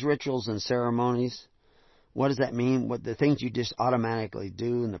are these rituals and ceremonies? What does that mean? What the things you just automatically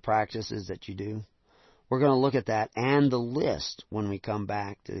do and the practices that you do? We're going to look at that and the list when we come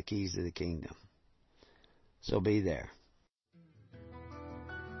back to the keys of the kingdom. So be there.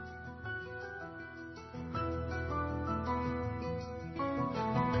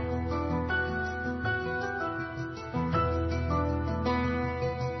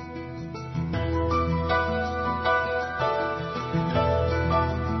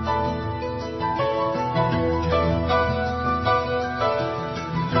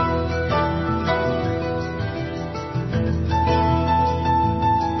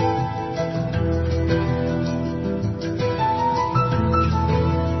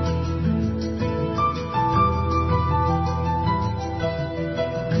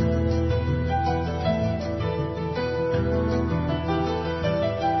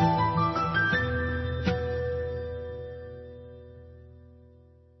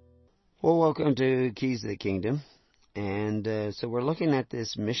 Well, welcome to Keys of the Kingdom. And so we're looking at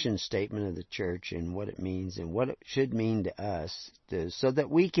this mission statement of the church and what it means and what it should mean to us, so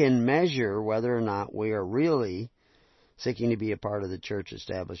that we can measure whether or not we are really seeking to be a part of the church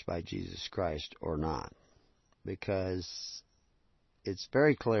established by Jesus Christ or not. Because it's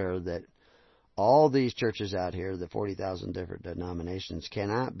very clear that all these churches out here, the 40,000 different denominations,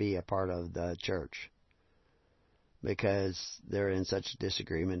 cannot be a part of the church because they're in such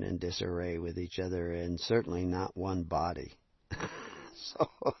disagreement and disarray with each other, and certainly not one body.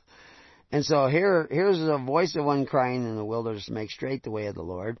 So here's a voice of one crying in the wilderness, make straight the way of the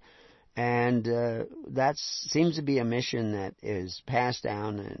Lord. And that seems to be a mission that is passed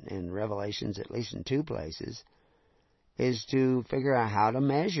down in Revelations, at least in 2 places, is to figure out how to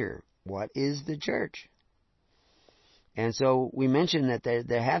measure what is the church. And so we mentioned that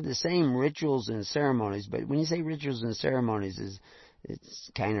they have the same rituals and ceremonies, but when you say rituals and ceremonies,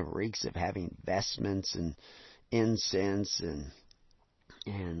 it's kind of reeks of having vestments and incense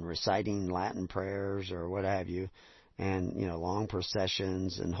and reciting Latin prayers or what have you, and long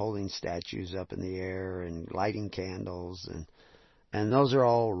processions and holding statues up in the air and lighting candles, and those are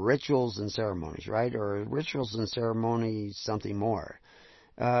all rituals and ceremonies, right? Or rituals and ceremonies, something more.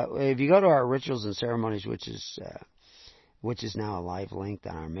 If you go to our rituals and ceremonies, which is now a live link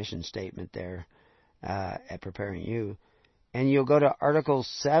on our mission statement there at Preparing You, and you'll go to Article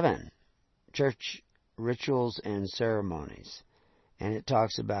 7, Church Rituals and Ceremonies, and it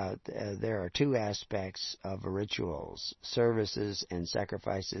talks about there are 2 aspects of rituals: services and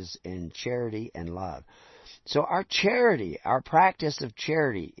sacrifices in charity and love. So our charity, our practice of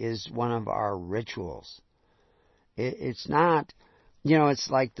charity, is one of our rituals. It's not,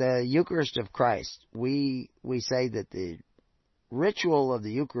 it's like the Eucharist of Christ. We say that the ritual of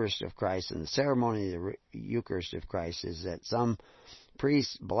the Eucharist of Christ and the ceremony of the Eucharist of Christ is that some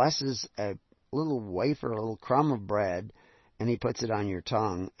priest blesses a little wafer, a little crumb of bread, and he puts it on your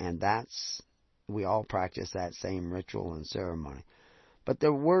tongue, and we all practice that same ritual and ceremony. But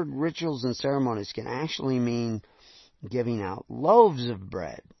the word rituals and ceremonies can actually mean giving out loaves of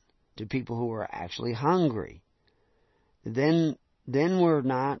bread to people who are actually hungry. Then we're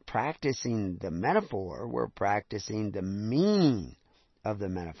not practicing the metaphor, we're practicing the meaning of the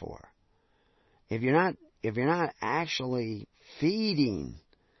metaphor. If you're not actually feeding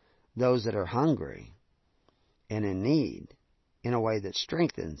those that are hungry and in need in a way that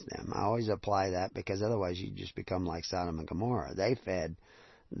strengthens them. I always apply that because otherwise you just become like Sodom and Gomorrah. They fed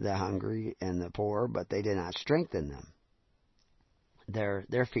the hungry and the poor, but they did not strengthen them.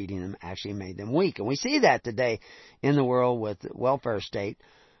 Their feeding them actually made them weak. And we see that today in the world with the welfare state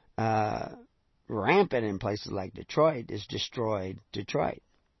rampant in places like Detroit. Is destroyed Detroit.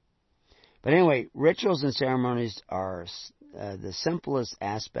 But anyway, rituals and ceremonies are the simplest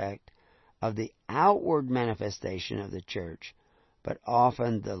aspect of the outward manifestation of the church, but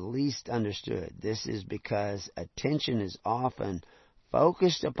often the least understood. This is because attention is often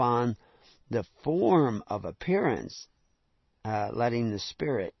focused upon the form of appearance, letting the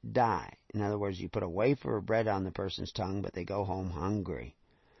spirit die. In other words, you put a wafer of bread on the person's tongue, but they go home hungry,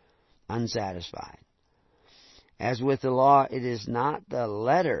 unsatisfied. As with the law, it is not the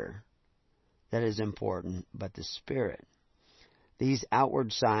letter that is important, but the spirit. These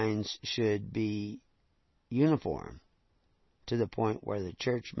outward signs should be uniform to the point where the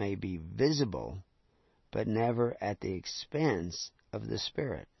church may be visible, but never at the expense of the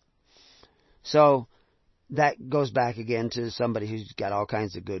Spirit. So that goes back again to somebody who's got all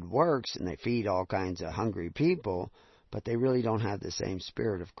kinds of good works and they feed all kinds of hungry people, but they really don't have the same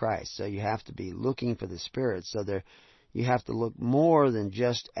Spirit of Christ. So you have to be looking for the Spirit. So you have to look more than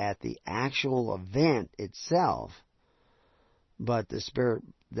just at the actual event itself, but the Spirit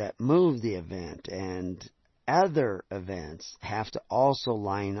that moved the event, and other events have to also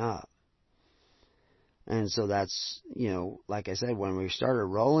line up. And so that's, like I said, when we started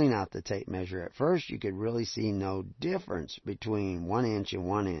rolling out the tape measure at first, you could really see no difference between 1 inch and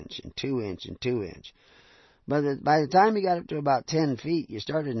 1 inch and 2 inch and 2 inch. But by the time you got up to about 10 feet, you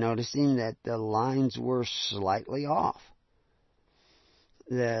started noticing that the lines were slightly off.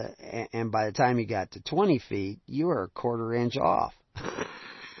 And by the time you got to 20 feet, you were a 1/4 inch off.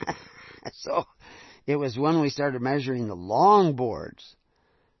 So it was when we started measuring the long boards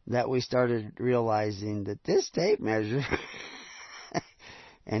that we started realizing that this tape measure,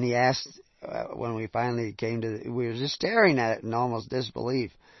 and he asked, when we finally came to, we were just staring at it in almost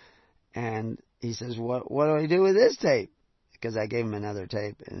disbelief, and he says, what do I do with this tape? Because I gave him another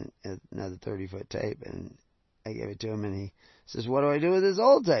tape, and another 30-foot tape, and I gave it to him, and he says, what do I do with this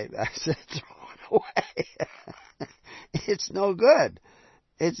old tape? I said, throw it away. It's no good.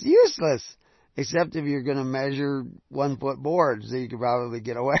 It's useless. Except if you're going to measure 1-foot boards, then you could probably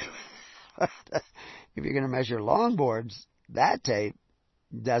get away. If you're going to measure long boards, that tape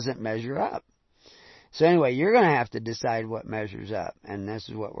doesn't measure up. So anyway, you're going to have to decide what measures up, and this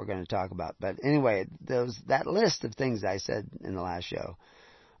is what we're going to talk about. But anyway, that list of things I said in the last show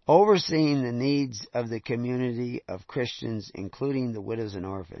overseeing the needs of the community of Christians, including the widows and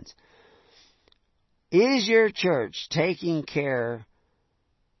orphans. Is your church taking care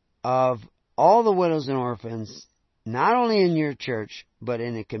of all the widows and orphans, not only in your church, but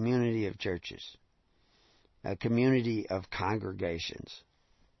in a community of churches, a community of congregations,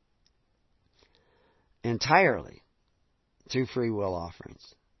 entirely through free will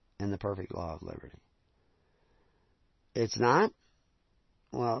offerings and the perfect law of liberty? It's not?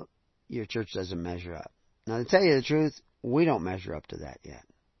 Well, your church doesn't measure up. Now, to tell you the truth, we don't measure up to that yet.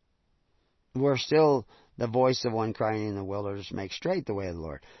 We're still the voice of one crying in the wilderness, make straight the way of the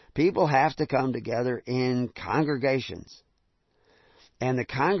Lord. People have to come together in congregations. And the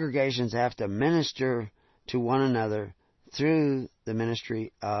congregations have to minister to one another through the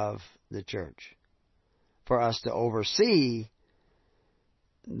ministry of the church, for us to oversee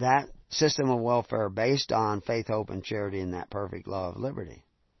that system of welfare based on faith, hope, and charity and that perfect law of liberty.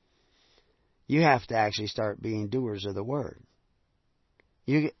 You have to actually start being doers of the word.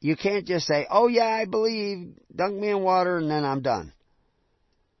 You can't just say, oh yeah, I believe, dunk me in water, and then I'm done.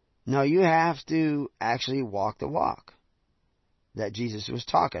 No, you have to actually walk the walk that Jesus was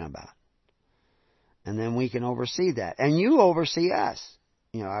talking about. And then we can oversee that. And you oversee us.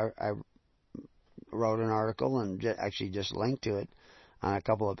 You know, I wrote an article and actually just linked to it on a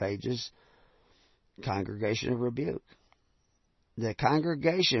couple of pages. Congregation of Rebuke. The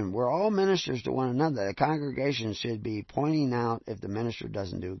congregation, we're all ministers to one another. The congregation should be pointing out if the minister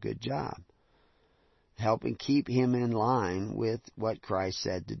doesn't do a good job, helping keep him in line with what Christ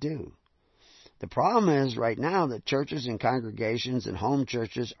said to do. The problem is right now that churches and congregations and home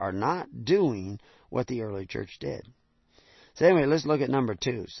churches are not doing what the early church did. So anyway, let's look at number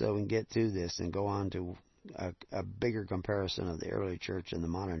 2 so we can get through this and go on to a bigger comparison of the early church and the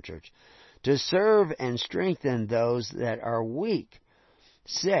modern church. To serve and strengthen those that are weak,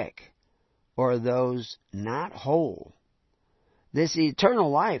 sick, or those not whole. This eternal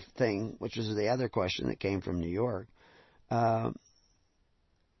life thing, which was the other question that came from New York, that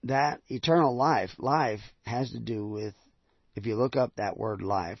eternal life has to do with, if you look up that word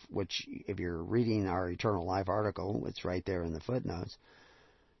life, which if you're reading our Eternal Life article, it's right there in the footnotes,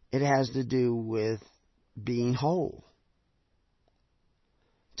 it has to do with being whole.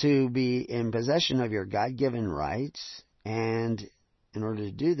 To be in possession of your God-given rights, and in order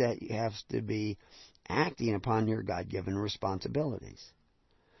to do that, you have to be acting upon your God-given responsibilities.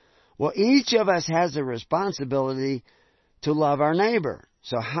 Well, each of us has a responsibility to love our neighbor.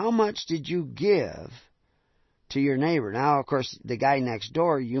 So how much did you give to your neighbor? Now, of course, the guy next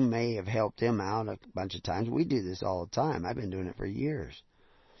door, you may have helped him out a bunch of times. We do this all the time. I've been doing it for years.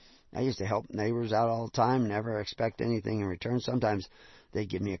 I used to help neighbors out all the time, never expect anything in return. Sometimes they'd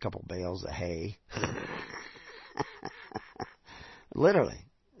give me a couple bales of hay. Literally.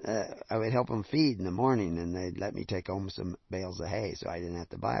 I would help them feed in the morning, and they'd let me take home some bales of hay so I didn't have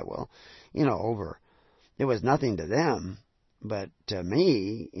to buy it. Well, it was nothing to them, but to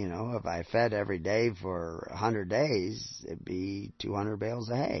me, if I fed every day for 100 days, it'd be 200 bales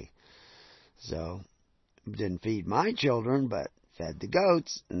of hay. So, didn't feed my children, but fed the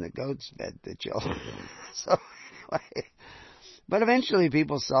goats, and the goats fed the children. So, anyway. But eventually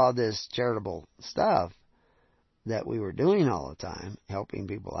people saw this charitable stuff that we were doing all the time, helping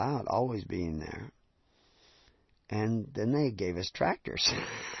people out, always being there. And then they gave us tractors.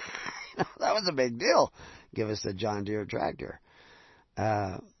 That was a big deal. Give us a John Deere tractor.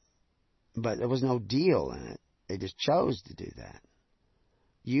 But there was no deal in it. They just chose to do that.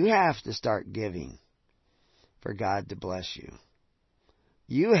 You have to start giving for God to bless you.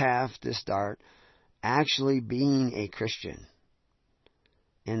 You have to start actually being a Christian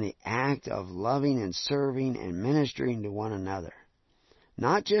in the act of loving and serving and ministering to one another.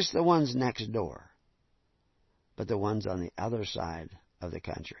 Not just the ones next door, but the ones on the other side of the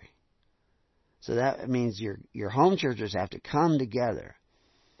country. So that means your home churches have to come together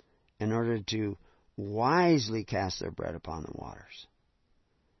in order to wisely cast their bread upon the waters.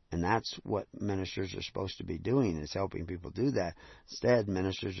 And that's what ministers are supposed to be doing, is helping people do that. Instead,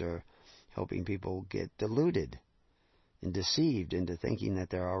 ministers are helping people get deluded and deceived into thinking that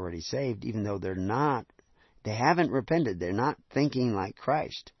they're already saved, even though they're not. They haven't repented. They're not thinking like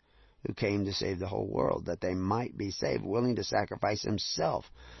Christ, who came to save the whole world, that they might be saved, willing to sacrifice himself.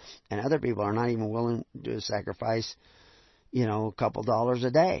 And other people are not even willing to sacrifice, a couple dollars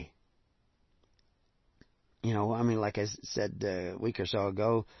a day. Like I said a week or so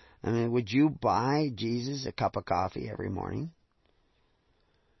ago, would you buy Jesus a cup of coffee every morning?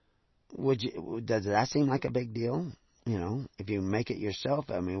 Does that seem like a big deal? If you make it yourself,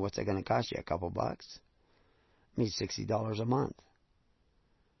 what's it going to cost you? A couple bucks? $60 a month.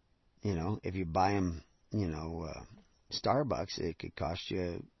 If you buy them, Starbucks, it could cost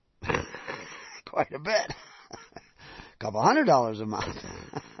you quite a bit. Couple $100 a month.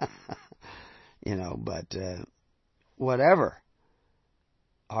 But whatever.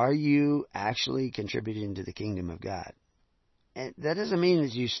 Are you actually contributing to the kingdom of God? And that doesn't mean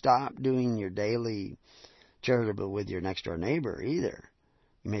that you stop doing your daily charitable with your next door neighbor either.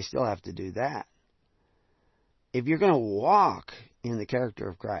 You may still have to do that. If you're going to walk in the character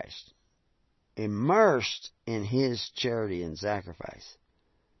of Christ, immersed in His charity and sacrifice,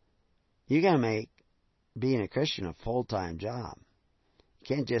 you got to make being a Christian a full-time job.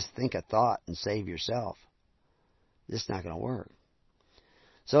 You can't just think a thought and save yourself. This is not going to work.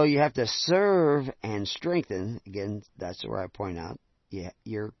 So you have to serve and strengthen. Again, that's where I point out,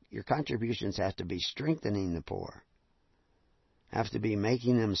 your contributions have to be strengthening the poor, have to be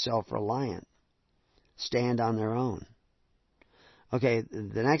making them self-reliant, stand on their own. Okay,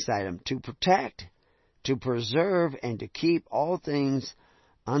 the next item, to protect, to preserve, and to keep all things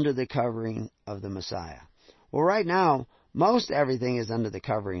under the covering of the Messiah. Well, right now, most everything is under the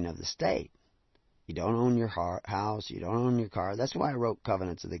covering of the state. You don't own your house, you don't own your car. That's why I wrote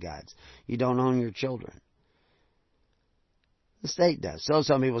Covenants of the Gods. You don't own your children. The state does. So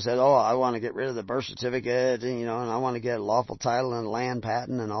some people said, I want to get rid of the birth certificate, and I want to get a lawful title and a land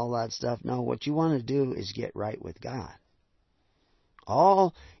patent and all that stuff. No, what you want to do is get right with God.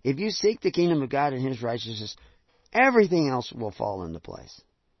 If you seek the kingdom of God and His righteousness, everything else will fall into place.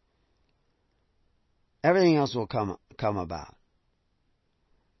 Everything else will come about.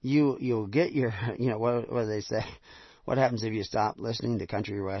 You'll get your, what do they say? What happens if you stop listening to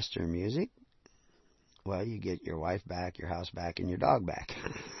country western music? Well, you get your wife back, your house back, and your dog back.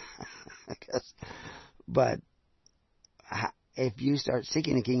 But if you start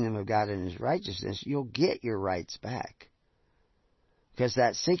seeking the kingdom of God and His righteousness, you'll get your rights back. Because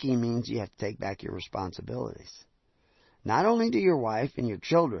that seeking means you have to take back your responsibilities. Not only to your wife and your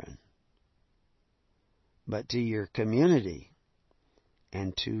children, but to your community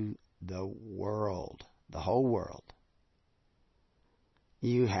and to the world, the whole world.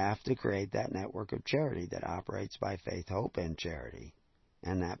 You have to create that network of charity that operates by faith, hope, and charity,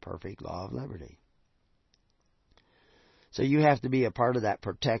 and that perfect law of liberty. So you have to be a part of that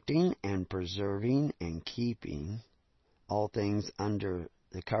protecting and preserving and keeping all things under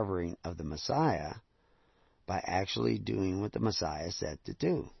the covering of the Messiah by actually doing what the Messiah said to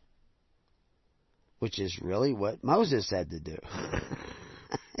do, which is really what Moses said to do.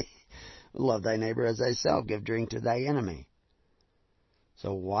 Love thy neighbor as thyself, give drink to thy enemy.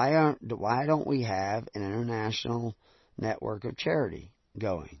 So why don't we have an international network of charity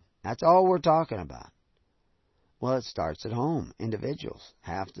going? That's all we're talking about. Well, it starts at home. Individuals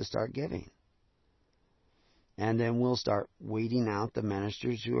have to start giving. And then we'll start weeding out the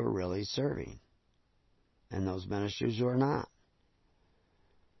ministers who are really serving, and those ministers who are not.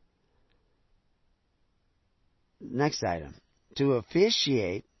 Next item, to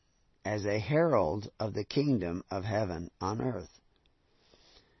officiate as a herald of the kingdom of heaven on earth.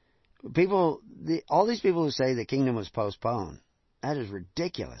 All these people who say the kingdom was postponed, that is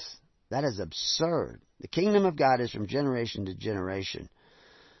ridiculous. That is absurd. The kingdom of God is from generation to generation.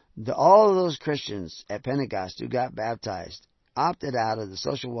 All of those Christians at Pentecost who got baptized opted out of the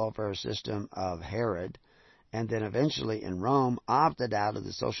social welfare system of Herod, and then eventually in Rome opted out of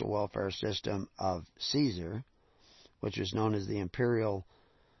the social welfare system of Caesar, which was known as the imperial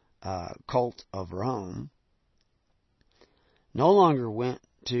cult of Rome. No longer went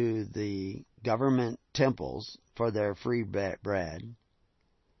to the government temples for their free bread,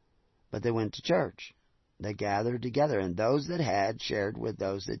 but they went to church. They gathered together, and those that had shared with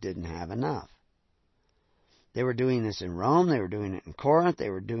those that didn't have enough. They were doing this in Rome, they were doing it in Corinth, they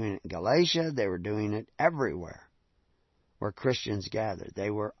were doing it in Galatia, they were doing it everywhere where Christians gathered.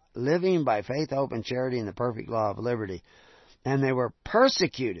 They were living by faith, hope, and charity in the perfect law of liberty. And they were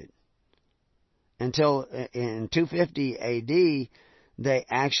persecuted until in 250 A.D., they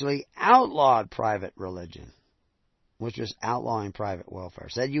actually outlawed private religion, which was outlawing private welfare.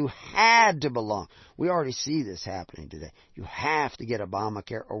 Said you had to belong. We already see this happening today. You have to get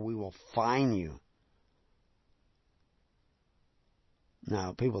Obamacare or we will fine you.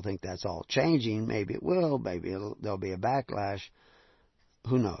 Now, people think that's all changing. Maybe it will. Maybe there'll be a backlash.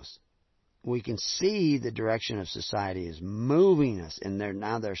 Who knows? We can see the direction of society is moving us, and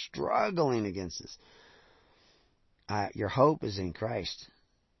now they're struggling against us. Your hope is in Christ.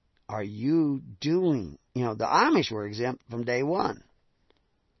 Are you doing? The Amish were exempt from day one.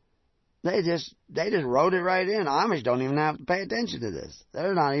 They just wrote it right in. Amish don't even have to pay attention to this.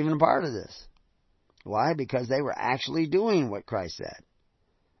 They're not even a part of this. Why? Because they were actually doing what Christ said.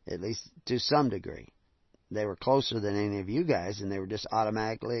 at least to some degree. They were closer than any of you guys, and they were just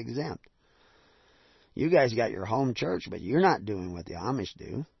automatically exempt. You guys got your home church, but you're not doing what the Amish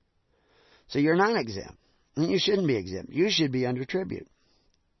do. So you're not exempt. And you shouldn't be exempt. You should be under tribute.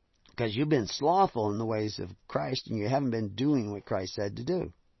 Because you've been slothful in the ways of Christ, and you haven't been doing what Christ said to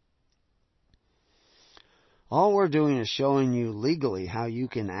do. All we're doing is showing you legally how you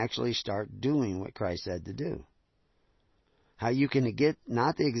can actually start doing what Christ said to do. How you can get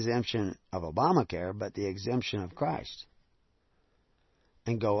not the exemption of Obamacare, but the exemption of Christ.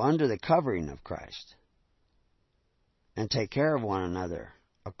 And go under the covering of Christ. And take care of one another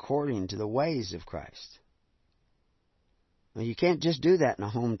according to the ways of Christ. Well, you can't just do that in a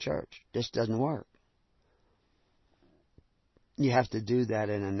home church. It just doesn't work. You have to do that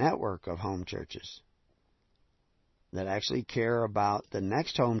in a network of home churches that actually care about the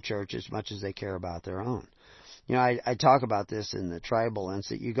next home church as much as they care about their own. You know, I talk about this in the tribal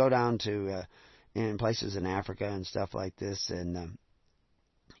instance. You go down to in places in Africa and stuff like this, and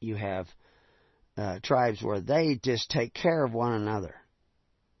you have tribes where they just take care of one another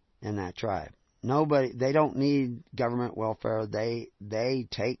in that tribe. They don't need government welfare. They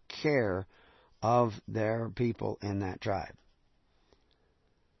take care of their people in that tribe.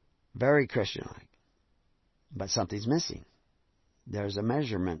 Very Christian-like. But something's missing. There's a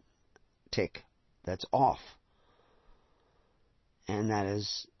measurement tick that's off. And that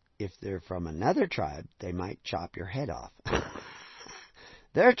is, if they're from another tribe, they might chop your head off.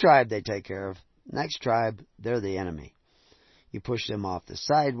 Their tribe they take care of. Next tribe, they're the enemy. You push them off the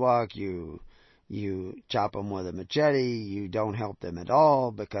sidewalk, you chop them with a machete, you don't help them at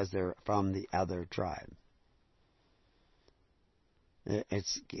all because they're from the other tribe.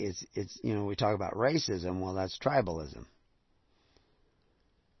 It's you know, we talk about racism, well, that's tribalism.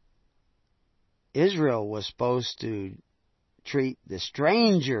 Israel was supposed to treat the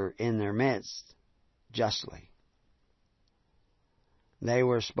stranger in their midst justly. They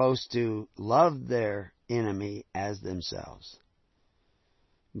were supposed to love their enemy as themselves.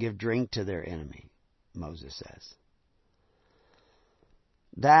 Give drink to their enemy, Moses says.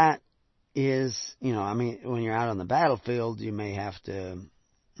 That is, you know, I mean, when you're out on the battlefield, you may have to,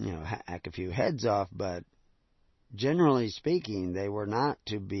 you know, hack a few heads off, but generally speaking, they were not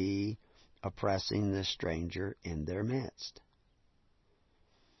to be oppressing the stranger in their midst.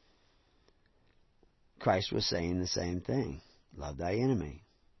 Christ was saying the same thing. Love thy enemy.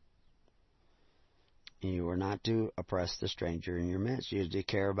 You are not to oppress the stranger in your midst. You are to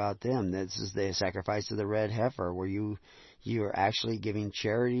care about them. This is the sacrifice of the red heifer, where you are actually giving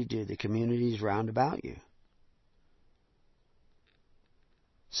charity to the communities round about you.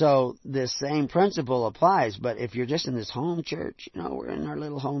 So this same principle applies, but if you're just in this home church, you know, we're in our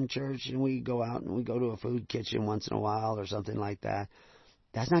little home church and we go out and we go to a food kitchen once in a while or something like that,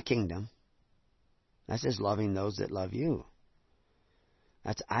 that's not kingdom. That's just loving those that love you.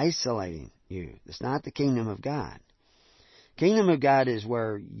 That's isolating you. It's not the kingdom of God. Kingdom of God is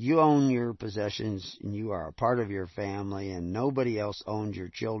where you own your possessions and you are a part of your family and nobody else owns your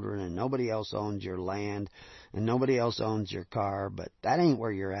children and nobody else owns your land and nobody else owns your car, but that ain't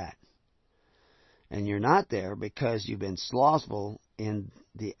where you're at. And you're not there because you've been slothful in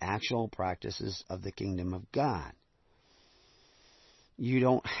the actual practices of the kingdom of God. You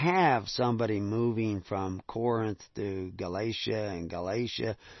don't have somebody moving from Corinth to Galatia and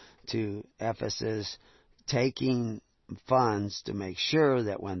Galatia to Ephesus taking funds to make sure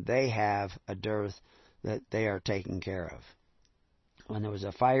that when they have a dearth that they are taken care of. When there was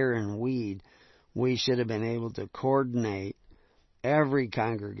a fire in Weed, we should have been able to coordinate every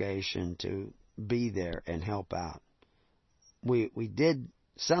congregation to be there and help out. We did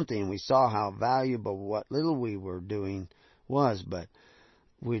something. We saw how valuable what little we were doing was, but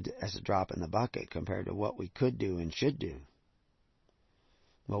as a drop in the bucket compared to what we could do and should do.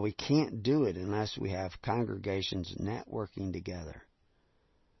 Well, we can't do it unless we have congregations networking together,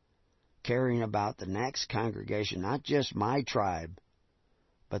 caring about the next congregation, not just my tribe,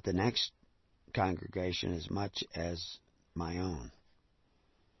 but the next congregation as much as my own.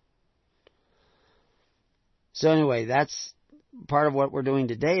 So anyway, that's part of what we're doing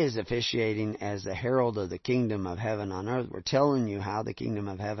today, is officiating as the herald of the kingdom of heaven on earth. We're telling you how the kingdom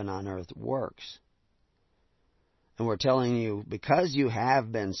of heaven on earth works. And we're telling you, because you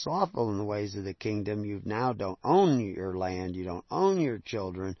have been slothful in the ways of the kingdom, you now don't own your land, you don't own your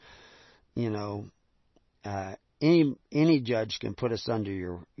children. You know, any judge can put us under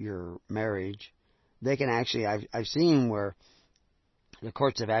your marriage. They can actually, I've seen where The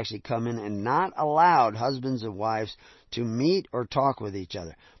courts have actually come in and not allowed husbands and wives to meet or talk with each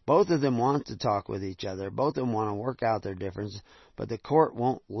other. Both of them want to talk with each other. Both of them want to work out their differences, but the court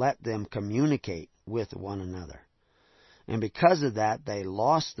won't let them communicate with one another. And because of that, they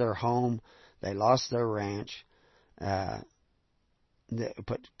lost their home, they lost their ranch, they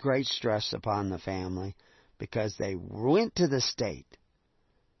put great stress upon the family because they went to the state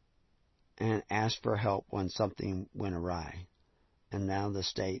and asked for help when something went awry. And now the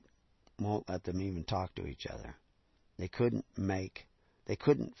state won't let them even talk to each other. They couldn't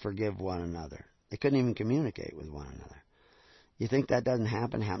forgive one another. They couldn't even communicate with one another. You think that doesn't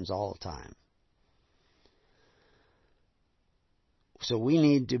happen? It happens all the time. So we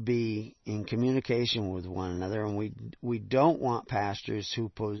need to be in communication with one another, and we don't want pastors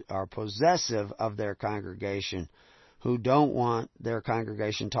who are possessive of their congregation, who don't want their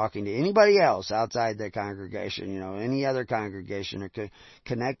congregation talking to anybody else outside their congregation, any other congregation, or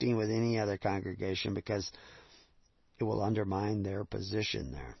connecting with any other congregation, because it will undermine their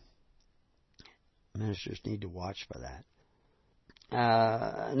position there. Ministers need to watch for that.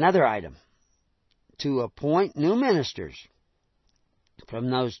 Another item, to appoint new ministers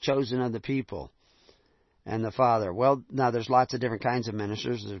from those chosen of the people and the Father. Well, now there's lots of different kinds of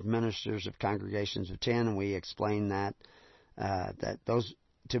ministers. There's ministers of congregations of 10, and we explain that those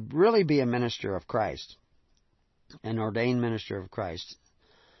to really be a minister of Christ, an ordained minister of Christ,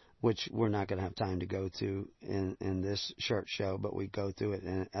 which we're not going to have time to go through in this short show, but we go through it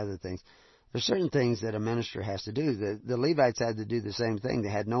in other things. There's certain things that a minister has to do. The Levites had to do the same thing. They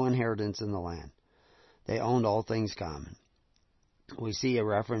had no inheritance in the land. They owned all things common. We see a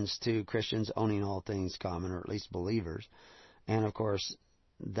reference to Christians owning all things common, or at least believers. And of course,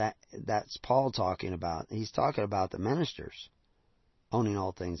 that's Paul talking about. He's talking about the ministers owning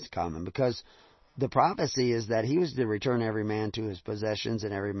all things common, because the prophecy is that he was to return every man to his possessions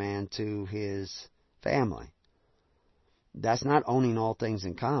and every man to his family. That's not owning all things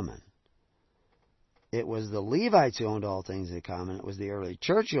in common. It was the Levites who owned all things in common. It was the early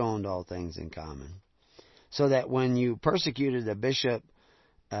church who owned all things in common. So that when you persecuted a bishop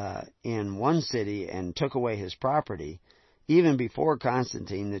in one city and took away his property, even before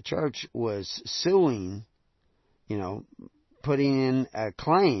Constantine, the church was suing, putting in a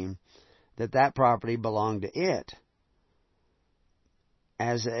claim that property belonged to it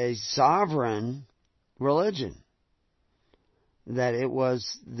as a sovereign religion. That it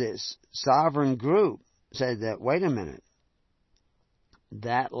was this sovereign group said that, wait a minute,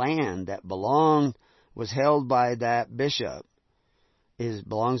 that land that was held by that bishop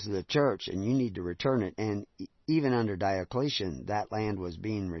belongs to the church, and you need to return it. And even under Diocletian, that land was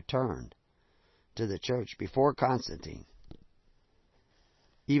being returned to the church before Constantine.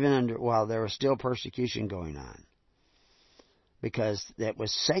 Even while there was still persecution going on. Because it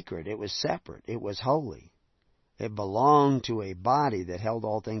was sacred, it was separate, it was holy. It belonged to a body that held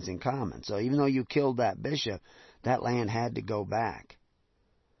all things in common. So even though you killed that bishop, that land had to go back.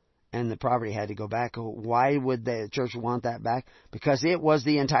 And the property had to go back. Why would the church want that back? Because it was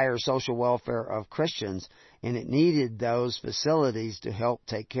the entire social welfare of Christians, and it needed those facilities to help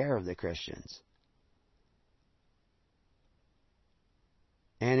take care of the Christians.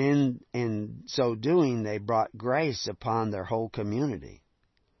 And in so doing, they brought grace upon their whole community.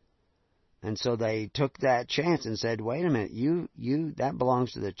 And so they took that chance and said, wait a minute, that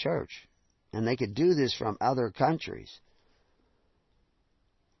belongs to the church. And they could do this from other countries.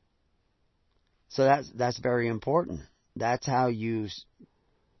 So that's very important. That's how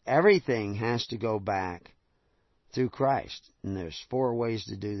everything has to go back through Christ. And there's 4 ways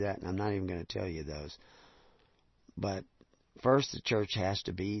to do that, and I'm not even going to tell you those. But first, the church has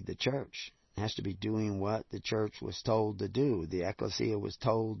to be the church. It has to be doing what the church was told to do, the ecclesia was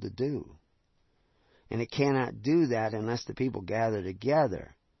told to do. And it cannot do that unless the people gather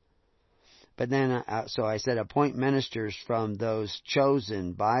together. But then, so I said, appoint ministers from those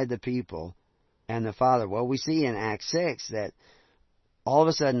chosen by the people and the Father. Well, we see in Acts 6 that all of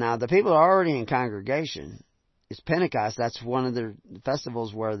a sudden now the people are already in congregation. It's Pentecost. That's one of the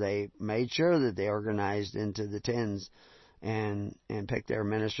festivals where they made sure that they organized into the tens and picked their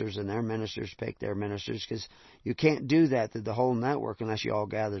ministers, and their ministers picked their ministers, because you can't do that through the whole network unless you all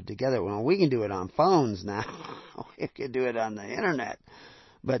gathered together. Well, we can do it on phones now. We can do it on the internet.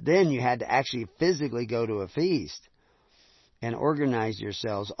 But then you had to actually physically go to a feast and organize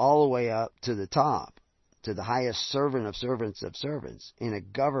yourselves all the way up to the top, to the highest servant of servants of servants, in a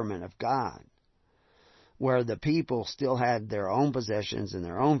government of God, where the people still had their own possessions and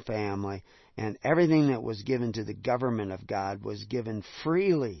their own family, and everything that was given to the government of God was given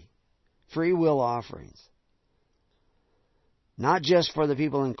freely, free will offerings. Not just for the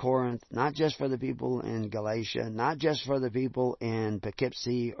people in Corinth, not just for the people in Galatia, not just for the people in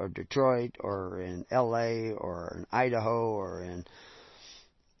Poughkeepsie or Detroit or in LA or in Idaho or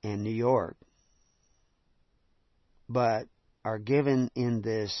in New York, but are given in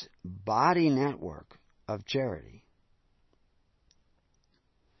this body network of charity.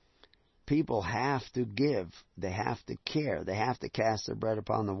 People have to give, they have to care, they have to cast their bread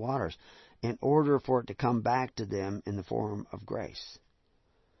upon the waters in order for it to come back to them in the form of grace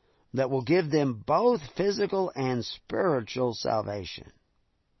that will give them both physical and spiritual salvation.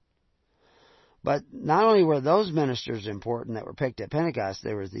 But not only were those ministers important that were picked at Pentecost,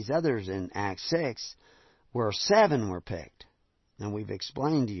 there was these others in Acts 6 where 7 were picked. And we've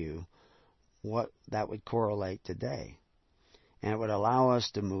explained to you what that would correlate today. And it would allow us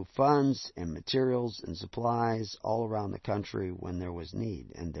to move funds and materials and supplies all around the country when there was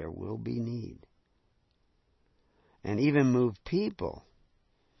need. And there will be need. And even move people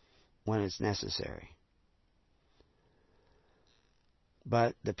when it's necessary.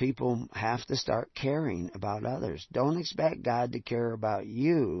 But the people have to start caring about others. Don't expect God to care about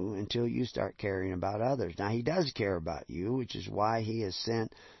you until you start caring about others. Now, He does care about you, which is why He has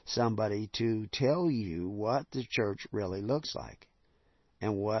sent somebody to tell you what the church really looks like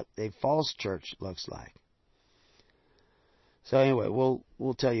and what a false church looks like. So anyway,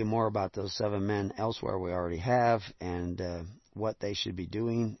 we'll tell you more about those 7 men elsewhere. We already have, and what they should be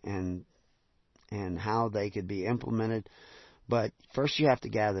doing and how they could be implemented. But first you have to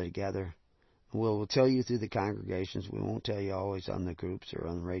gather together. We'll tell you through the congregations. We won't tell you always on the groups or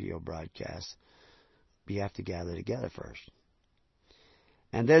on the radio broadcasts. But you have to gather together first.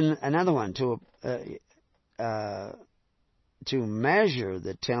 And then another one, to measure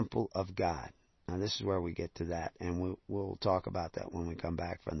the temple of God. Now this is where we get to that, and we'll talk about that when we come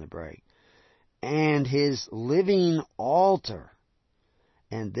back from the break. And His living altar,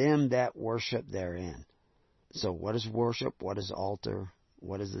 and them that worship therein. So what is worship? What is altar?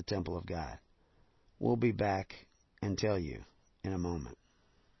 What is the temple of God? We'll be back and tell you in a moment.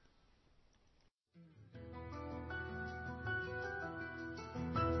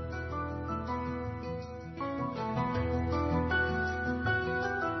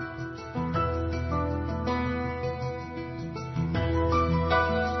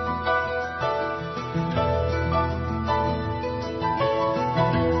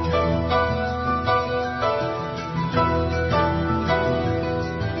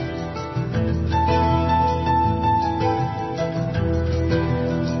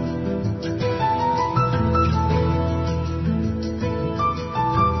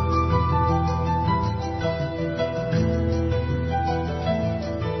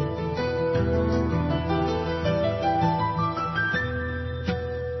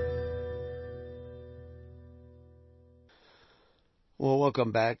 Well,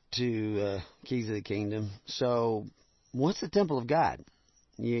 welcome back to Keys of the Kingdom. So, what's the temple of God?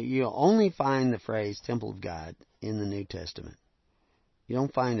 You'll only find the phrase temple of God in the New Testament. You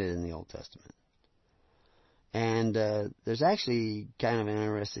don't find it in the Old Testament. And there's actually kind of an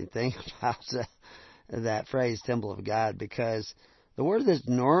interesting thing about that phrase temple of God, because the word that's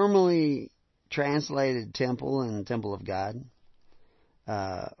normally translated temple and temple of God,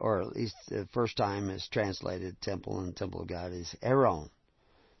 or at least the first time it's translated temple and temple of God, is Aaron,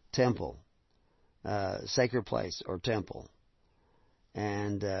 temple, sacred place or temple,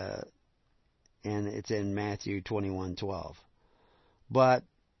 and it's in Matthew 21:12. But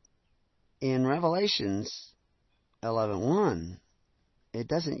in Revelations 11:1, it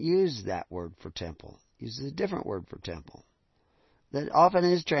doesn't use that word for temple. It uses a different word for temple that often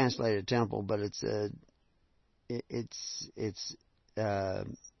is translated temple, but it's a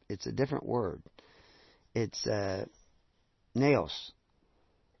different word. It's naos,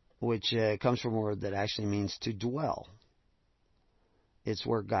 which comes from a word that actually means to dwell. It's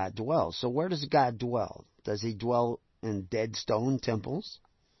where God dwells. So where does God dwell? Does He dwell in dead stone temples?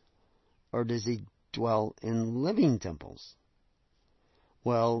 Or does He dwell in living temples?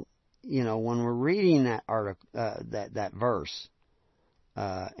 Well, when we're reading that article, that verse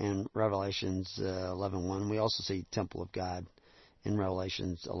in Revelations 11:1, we also see temple of God in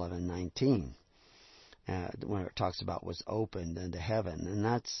Revelations 11:19, when it talks about what's opened into heaven, and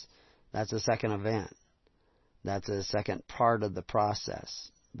that's a second event. That's a second part of the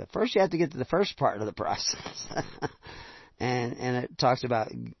process. But first, you have to get to the first part of the process, and it talks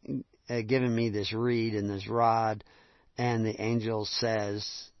about giving me this reed and this rod, and the angel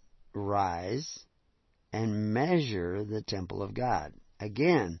says, "Rise and measure the temple of God."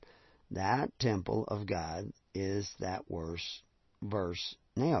 Again, that temple of God is that verse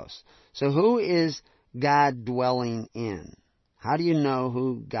naos. So who is God dwelling in? How do you know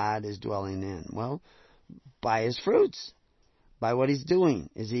who God is dwelling in? Well, by His fruits, by what He's doing.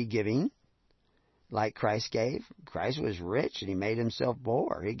 Is He giving like Christ gave? Christ was rich and He made Himself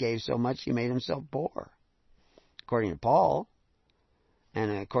poor. He gave so much He made Himself poor, according to Paul. And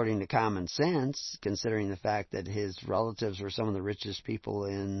according to common sense, considering the fact that His relatives were some of the richest people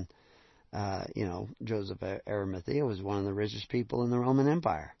in, Joseph Arimathea was one of the richest people in the Roman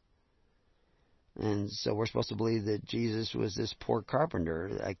Empire. And so we're supposed to believe that Jesus was this poor carpenter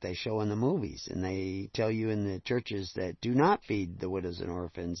like they show in the movies. And they tell you in the churches that do not feed the widows and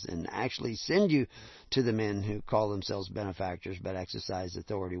orphans and actually send you to the men who call themselves benefactors but exercise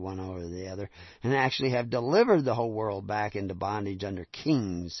authority one over the other and actually have delivered the whole world back into bondage under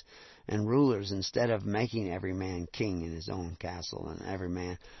kings and rulers instead of making every man king in his own castle and every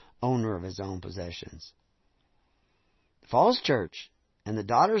man owner of his own possessions. The false church and the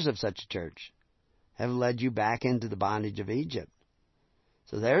daughters of such a church have led you back into the bondage of Egypt.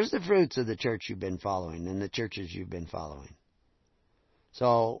 So there's the fruits of the church you've been following and the churches you've been following.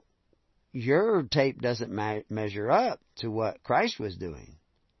 So your tape doesn't measure up to what Christ was doing.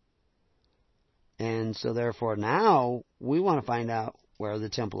 And so therefore now we want to find out where the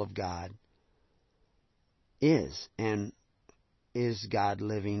temple of God is. And is God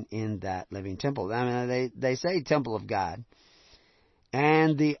living in that living temple? I mean, they say temple of God.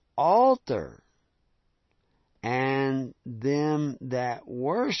 And the altar and them that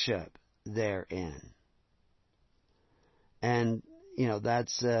worship therein. And,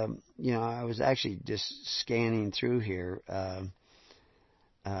 that's, I was actually just scanning through here.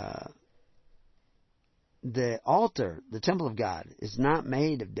 The altar, the temple of God, is not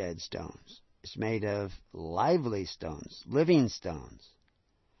made of dead stones. It's made of lively stones, living stones.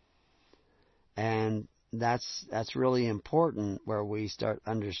 And that's really important where we start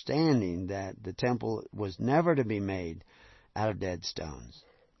understanding that the temple was never to be made out of dead stones.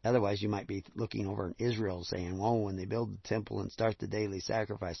 Otherwise, you might be looking over in Israel saying, well, when they build the temple and start the daily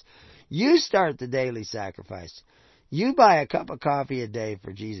sacrifice, you start the daily sacrifice. You buy a cup of coffee a day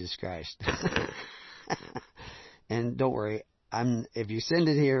for Jesus Christ. And don't worry, if you send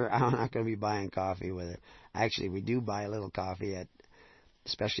it here, I'm not going to be buying coffee with it. Actually, we do buy a little coffee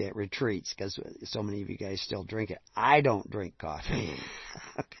especially at retreats, because so many of you guys still drink it. I don't drink coffee.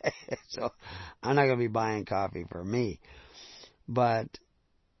 Okay, so I'm not going to be buying coffee for me. But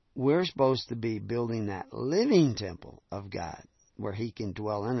we're supposed to be building that living temple of God where He can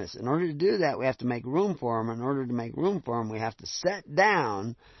dwell in us. In order to do that, we have to make room for Him. In order to make room for Him, we have to set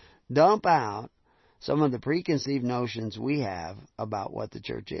down, dump out some of the preconceived notions we have about what the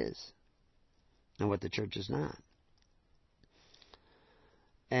church is and what the church is not.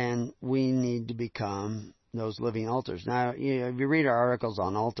 And we need to become those living altars. Now, if you read our articles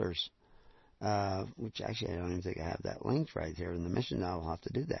on altars, which actually I don't even think I have that linked right here in the mission, I'll have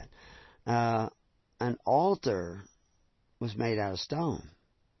to do that. An altar was made out of stone.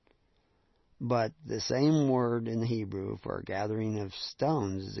 But the same word in the Hebrew for a gathering of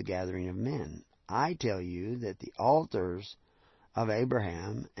stones is a gathering of men. I tell you that the altars of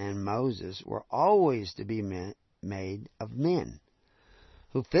Abraham and Moses were always to be made of men,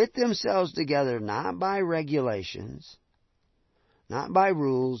 who fit themselves together not by regulations, not by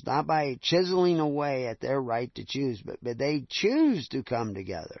rules, not by chiseling away at their right to choose, but they choose to come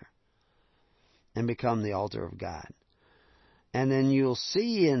together and become the altar of God. And then you'll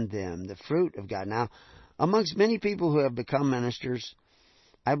see in them the fruit of God. Now, amongst many people who have become ministers,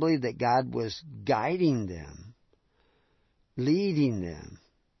 I believe that God was guiding them, leading them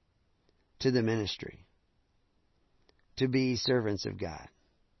to the ministry, to be servants of God.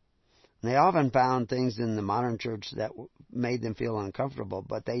 They often found things in the modern church that made them feel uncomfortable,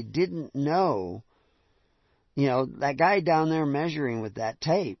 but they didn't know, that guy down there measuring with that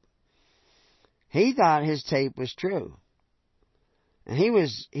tape, he thought his tape was true. And he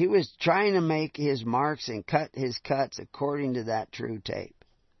was trying to make his marks and cut his cuts according to that true tape.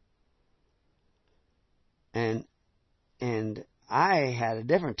 And I had a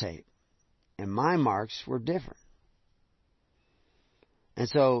different tape, and my marks were different. And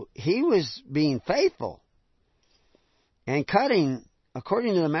so he was being faithful and cutting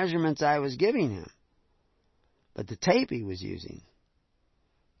according to the measurements I was giving him. But the tape he was using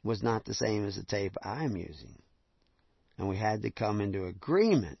was not the same as the tape I'm using. And we had to come into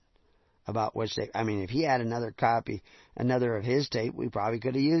agreement about which tape. I mean, if he had another copy, another of his tape, we probably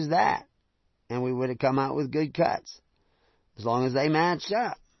could have used that. And we would have come out with good cuts, as long as they matched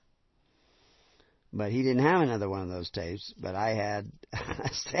up. But he didn't have another one of those tapes, but I had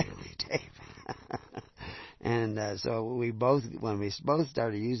a Stanley tape. And so when we both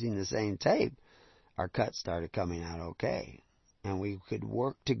started using the same tape, our cuts started coming out okay. and we could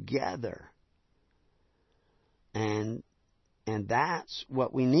work together. And that's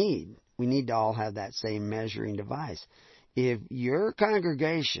what we need. We need to all have that same measuring device. If your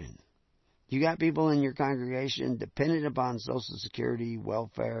congregation, you got people in your congregation dependent upon Social Security,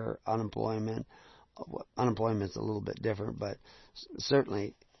 welfare, unemployment. Unemployment's a little bit different, but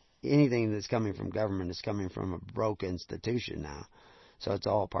certainly anything that's coming from government is coming from a broke institution now. So it's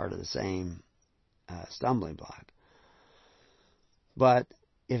all part of the same stumbling block. But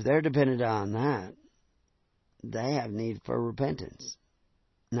if they're dependent on that, they have need for repentance.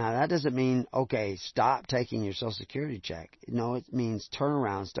 Now, that doesn't mean, okay, stop taking your Social Security check. No, it means turn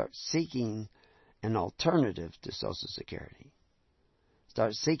around, start seeking an alternative to Social Security.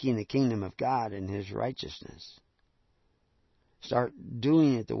 Start seeking the kingdom of God and His righteousness. Start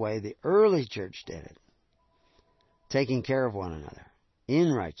doing it the way the early church did it. Taking care of one another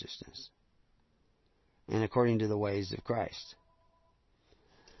in righteousness and according to the ways of Christ.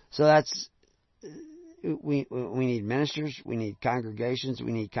 So that's... We need ministers, we need congregations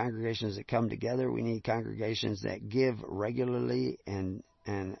that come together, we need congregations that give regularly and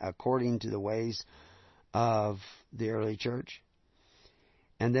according to the ways of the early church.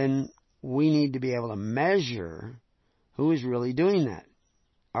 And then we need to be able to measure who is really doing that.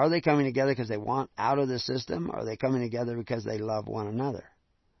 Are they coming together because they want out of the system, or are they coming together because they love one another?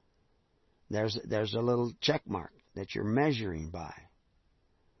 There's a little check mark that you're measuring by.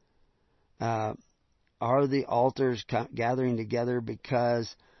 Are the altars gathering together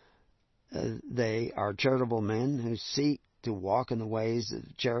because they are charitable men who seek to walk in the ways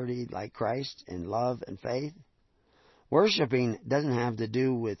of charity like Christ in love and faith? Worshiping doesn't have to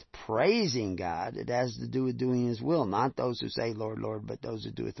do with praising God. It has to do with doing His will. Not those who say, Lord, Lord, but those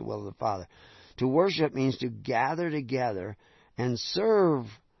who do it the will of the Father. To worship means to gather together and serve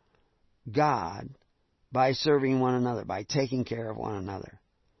God by serving one another, by taking care of one another.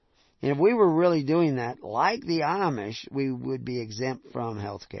 And if we were really doing that, like the Amish, we would be exempt from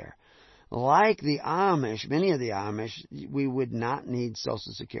health care. Like the Amish, many of the Amish, we would not need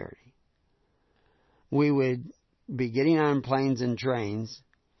Social Security. We would be getting on planes and trains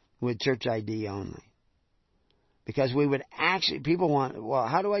with church ID only. Because we would actually, people want, well,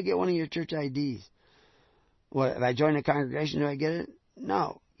 how do I get one of your church IDs? What, if I join a congregation, do I get it?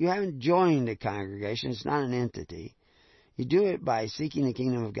 No, you haven't joined a congregation. It's not an entity. You do it by seeking the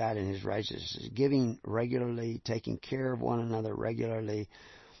kingdom of God and His righteousness, giving regularly, taking care of one another regularly.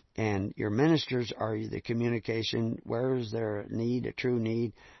 And your ministers are the communication. Where is there a need, a true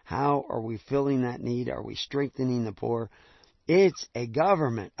need? How are we filling that need? Are we strengthening the poor? It's a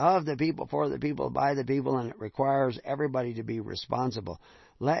government of the people, for the people, by the people, and it requires everybody to be responsible.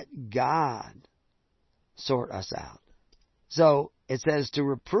 Let God sort us out. So it says to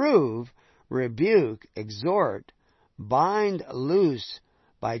reprove, rebuke, exhort, bind loose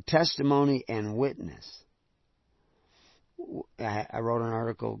by testimony and witness. I wrote an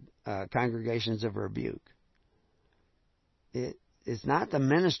article, Congregations of Rebuke. It's not the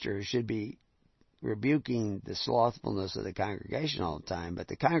minister who should be rebuking the slothfulness of the congregation all the time, but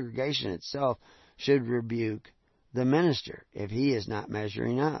the congregation itself should rebuke the minister if he is not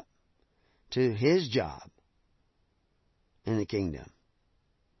measuring up to his job in the kingdom.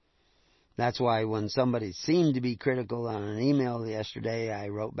 That's why when somebody seemed to be critical on an email yesterday, I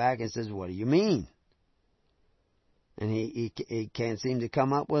wrote back and says, what do you mean? And he can't seem to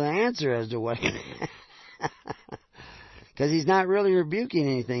come up with an answer as to what he meant. Because he's not really rebuking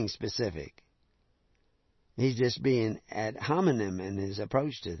anything specific. He's just being ad hominem in his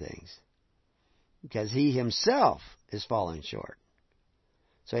approach to things. Because he himself is falling short.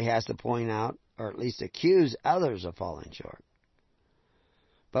 So he has to point out, or at least accuse others of falling short.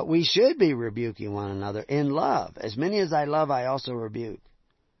 But we should be rebuking one another in love. As many as I love, I also rebuke.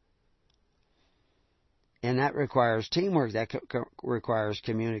 And that requires teamwork. That requires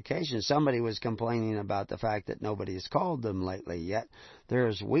communication. Somebody was complaining about the fact that nobody has called them lately, yet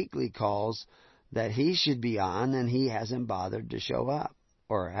there's weekly calls that he should be on, and he hasn't bothered to show up,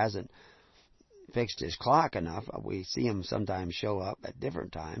 or hasn't fixed his clock enough. We see him sometimes show up at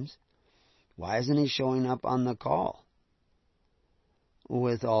different times. Why isn't he showing up on the call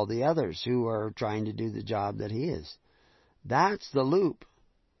with all the others who are trying to do the job that he is? That's the loop.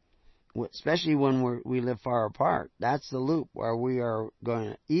 Especially when we live far apart. That's the loop where we are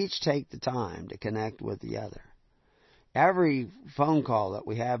going to each take the time to connect with the other. Every phone call that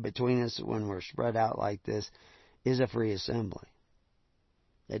we have between us when we're spread out like this is a free assembly.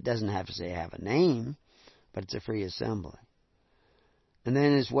 It doesn't have to say have a name, but it's a free assembly. And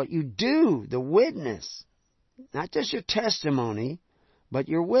then it's what you do, the witness. Not just your testimony, but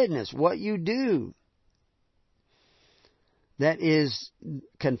your witness, what you do. that is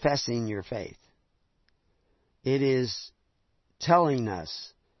confessing your faith. It is telling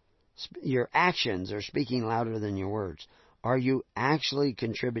us, your actions are speaking louder than your words. Are you actually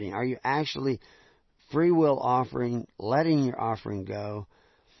contributing? Are you actually free will offering, letting your offering go,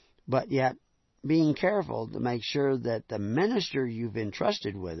 but yet being careful to make sure that the minister you've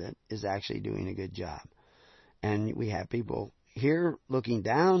entrusted with it is actually doing a good job? And we have people here looking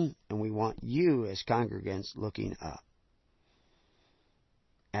down, and we want you as congregants looking up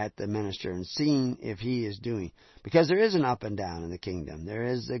at the minister and seeing if he is doing. Because there is an up and down in the kingdom. There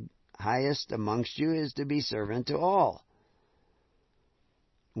is the highest amongst you is to be servant to all.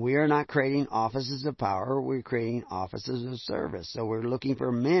 We are not creating offices of power. We're creating offices of service. So we're looking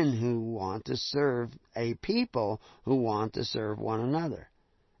for men who want to serve a people who want to serve one another.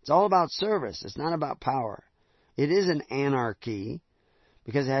 It's all about service. It's not about power. It is an anarchy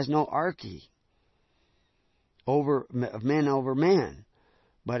because it has no archy of men over men.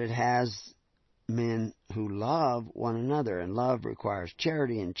 But it has men who love one another. And love requires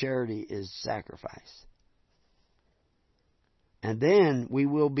charity, and charity is sacrifice. And then we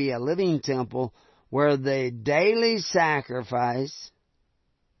will be a living temple where the daily sacrifice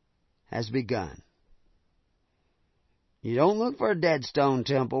has begun. You don't look for a dead stone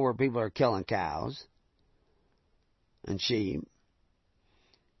temple where people are killing cows and sheep.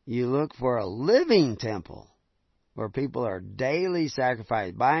 You look for a living temple where people are daily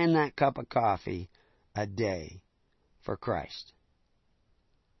sacrificed, buying that cup of coffee a day for Christ.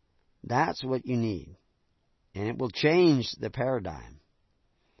 That's what you need. And it will change the paradigm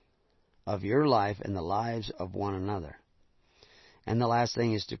of your life and the lives of one another. And the last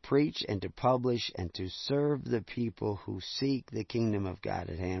thing is to preach and to publish and to serve the people who seek the kingdom of God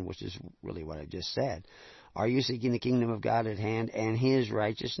at hand, which is really what I just said. Are you seeking the kingdom of God at hand and His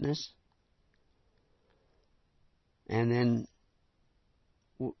righteousness? And then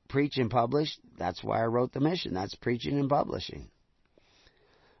preach and publish. That's why I wrote the mission. That's preaching and publishing.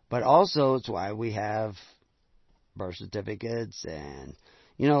 But also it's why we have birth certificates and,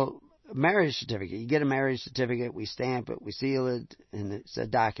 marriage certificate. You get a marriage certificate, we stamp it, we seal it, and it's a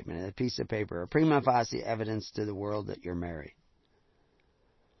document, a piece of paper, a prima facie evidence to the world that you're married.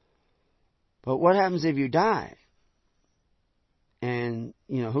 But what happens if you die? And,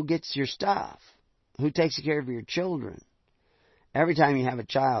 who gets your stuff? Who takes care of your children? Every time you have a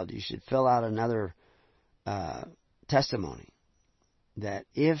child, you should fill out another testimony. That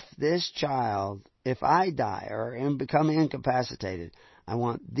if I die or become incapacitated, I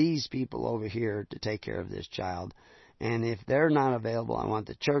want these people over here to take care of this child. And if they're not available, I want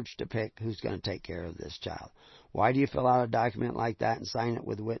the church to pick who's going to take care of this child. Why do you fill out a document like that and sign it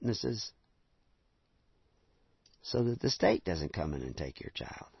with witnesses? So that the state doesn't come in and take your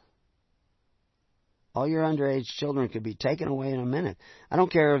child. All your underage children could be taken away in a minute. I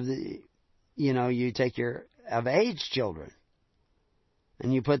don't care if you take your of age children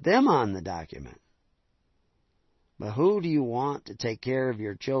and you put them on the document. But who do you want to take care of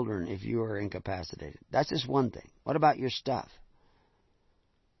your children if you are incapacitated? That's just one thing. What about your stuff?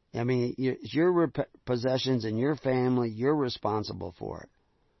 I mean, it's your possessions and your family. You're responsible for it.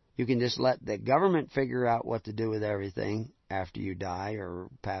 You can just let the government figure out what to do with everything after you die or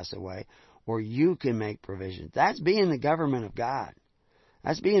pass away, or you can make provisions. That's being the government of God.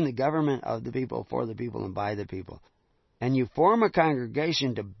 That's being the government of the people, for the people, and by the people. And you form a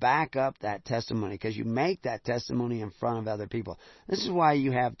congregation to back up that testimony because you make that testimony in front of other people. This is why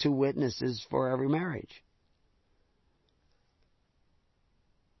you have 2 witnesses for every marriage.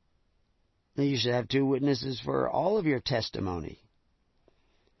 You should have 2 witnesses for all of your testimony.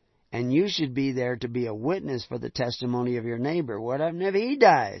 And you should be there to be a witness for the testimony of your neighbor. What happens if he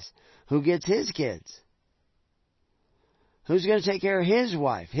dies? Who gets his kids? Who's going to take care of his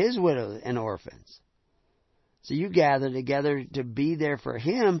wife, his widow and orphans? So you gather together to be there for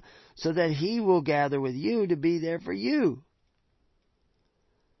him so that he will gather with you to be there for you.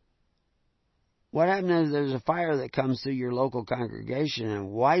 What happens if there's a fire that comes through your local congregation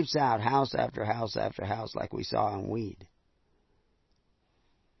and wipes out house after house after house like we saw in Weed?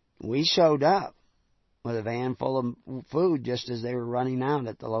 We showed up with a van full of food just as they were running out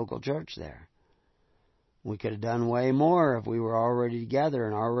at the local church there. We could have done way more if we were already together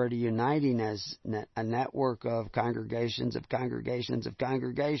and already uniting as a network of congregations of congregations of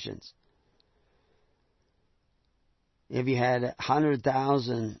congregations. If you had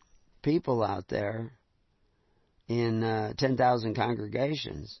 100,000 people out there in 10,000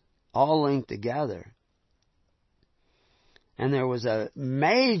 congregations, all linked together, and there was a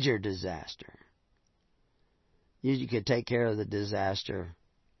major disaster, you could take care of the disaster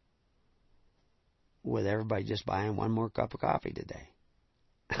with everybody just buying one more cup of coffee today.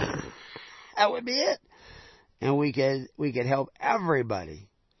 That would be it. And we could help everybody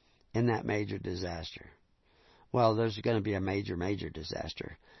in that major disaster. Well, there's going to be a major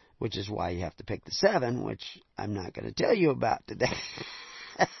disaster, which is why you have to pick the 7, which I'm not going to tell you about today.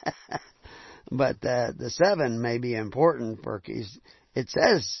 But the 7 may be important for, it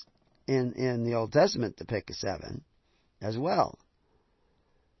says in the Old Testament to pick a 7 as well.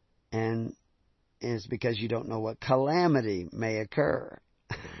 And it's because you don't know what calamity may occur.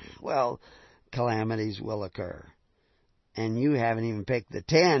 Well, calamities will occur. And you haven't even picked the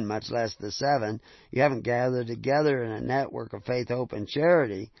 10, much less the 7. You haven't gathered together in a network of faith, hope, and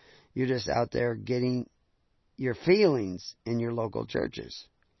charity. You're just out there getting your feelings in your local churches.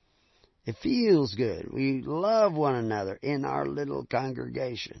 It feels good. We love one another in our little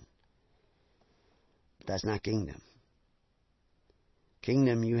congregation. But that's not kingdom.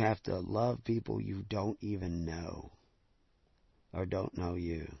 Kingdom, you have to love people you don't even know or don't know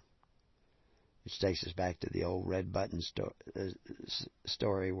you. Which takes us back to the old red button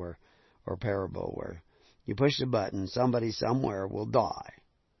story or parable where you push the button, somebody somewhere will die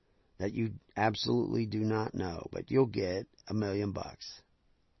that you absolutely do not know, but you'll get $1 million.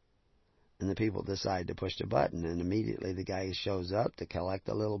 And the people decide to push the button, and immediately the guy shows up to collect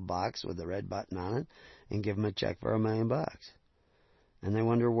the little box with the red button on it and give him a check for $1 million. And they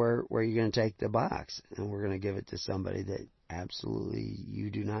wonder where you're going to take the box. And we're going to give it to somebody that absolutely you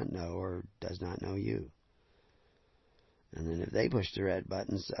do not know or does not know you. And then if they push the red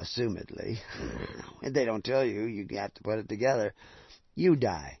buttons, assumedly, and they don't tell you, you have to put it together, you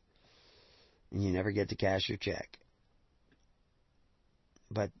die. And you never get to cash your check.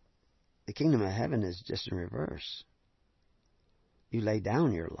 But the kingdom of heaven is just in reverse. You lay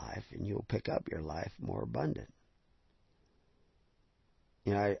down your life and you'll pick up your life more abundant.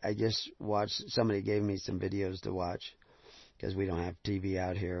 You know, I just watched, somebody gave me some videos to watch because we don't have TV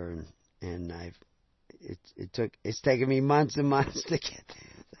out here, and it's taken me months and months to get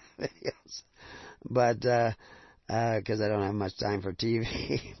the videos, but because I don't have much time for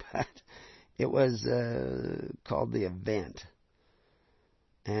TV. But it was called The Event,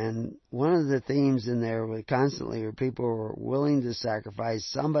 and one of the themes in there was constantly where people were willing to sacrifice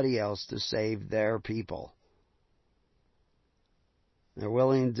somebody else to save their people. They're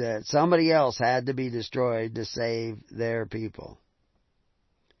willing to, somebody else had to be destroyed to save their people.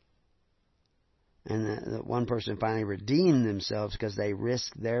 And the one person finally redeemed themselves because they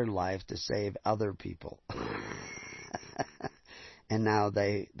risked their life to save other people. And now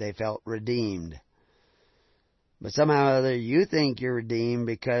they felt redeemed. But somehow or other you think you're redeemed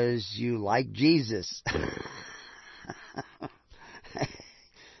because you like Jesus.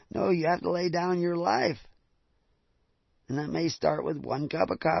 No, you have to lay down your life. And that may start with 1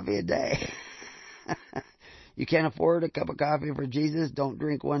 cup of coffee a day. You can't afford a cup of coffee for Jesus? Don't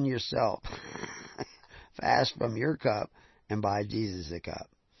drink one yourself. Fast from your cup and buy Jesus a cup.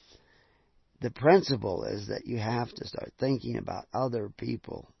 The principle is that you have to start thinking about other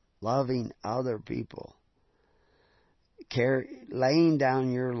people, loving other people, laying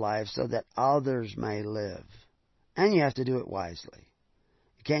down your life so that others may live. And you have to do it wisely.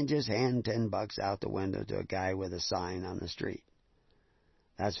 You can't just hand $10 out the window to a guy with a sign on the street.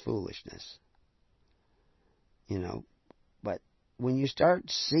 That's foolishness. You know, but when you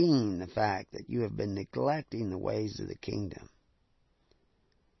start seeing the fact that you have been neglecting the ways of the kingdom,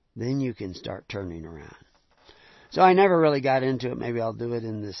 then you can start turning around. So I never really got into it. Maybe I'll do it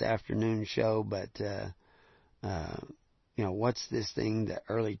in this afternoon show, but, you know, what's this thing, the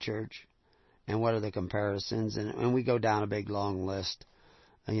early church, and what are the comparisons? And we go down a big long list.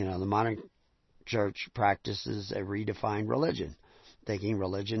 You know, the modern church practices a redefined religion, thinking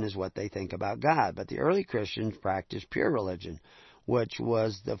religion is what they think about God. But the early Christians practiced pure religion, which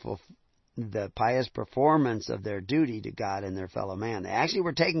was the pious performance of their duty to God and their fellow man. They actually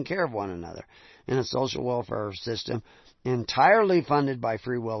were taking care of one another in a social welfare system entirely funded by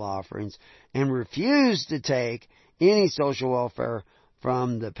free will offerings, and refused to take any social welfare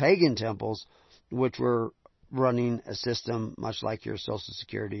from the pagan temples, which were running a system much like your Social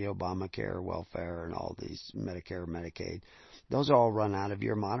Security, Obamacare, welfare, and all these Medicare, Medicaid. Those are all run out of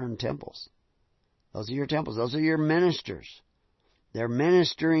your modern temples. Those are your temples. Those are your ministers. They're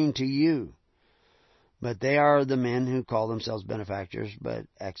ministering to you. But they are the men who call themselves benefactors but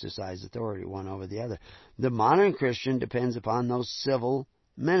exercise authority one over the other. The modern Christian depends upon those civil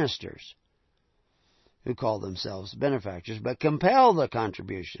ministers who call themselves benefactors but compel the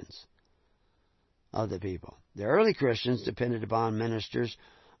contributions of the people. The early Christians depended upon ministers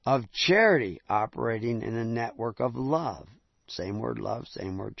of charity operating in a network of love. Same word love,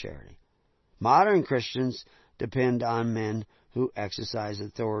 same word charity. Modern Christians depend on men who exercise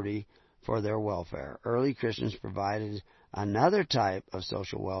authority for their welfare. Early Christians provided another type of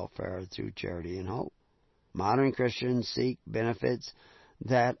social welfare through charity and hope. Modern Christians seek benefits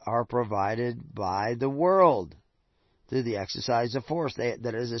that are provided by the world through the exercise of force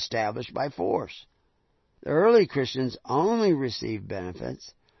that is established by force. The early Christians only received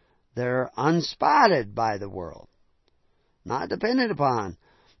benefits that are unspotted by the world, not dependent upon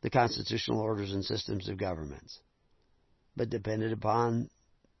the constitutional orders and systems of governments, but dependent upon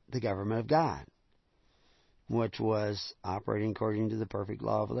the government of God, which was operating according to the perfect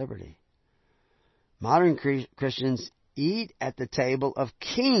law of liberty. Modern Christians eat at the table of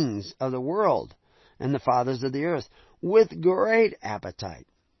kings of the world and the fathers of the earth with great appetite.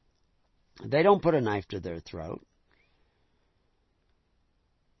 They don't put a knife to their throat.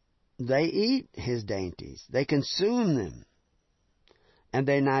 They eat his dainties. They consume them. And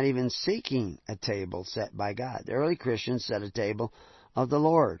they're not even seeking a table set by God. The early Christians set a table of the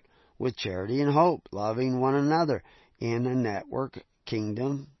Lord with charity and hope, loving one another in a network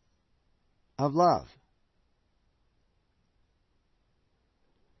kingdom of love.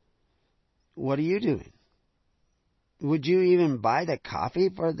 What are you doing? Would you even buy the coffee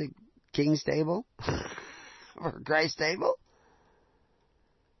for the king's table? For Christ's table?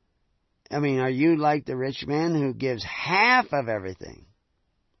 I mean, are you like the rich man who gives half of everything?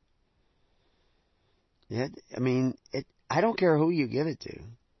 I don't care who you give it to.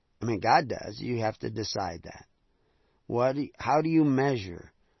 I mean, God does. You have to decide that. How do you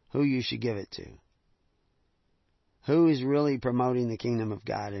measure who you should give it to? Who is really promoting the kingdom of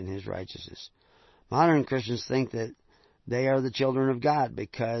God and His righteousness? Modern Christians think that they are the children of God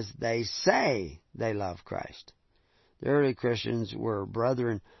because they say they love Christ. The early Christians were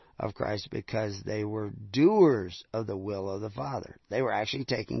brethren of Christ because they were doers of the will of the Father. They were actually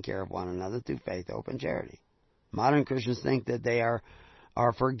taking care of one another through faith, hope, and charity. Modern Christians think that they are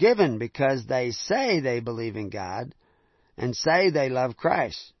forgiven because they say they believe in God and say they love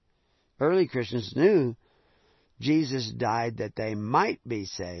Christ. Early Christians knew Jesus died that they might be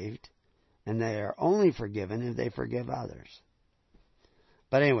saved, and they are only forgiven if they forgive others.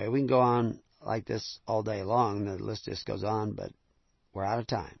 But anyway, we can go on like this all day long. The list just goes on, but we're out of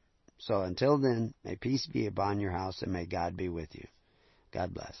time. So until then, may peace be upon your house, and may God be with you.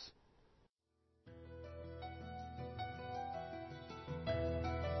 God bless.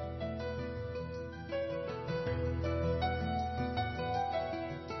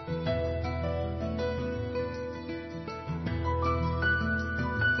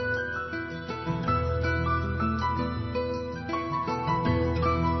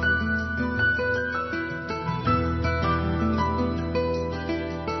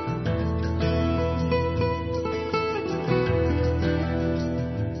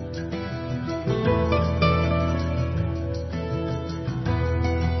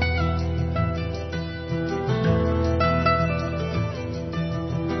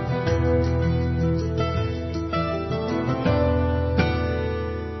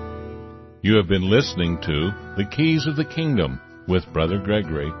 You have been listening to The Keys of the Kingdom with Brother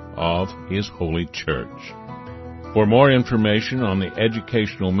Gregory of His Holy Church. For more information on the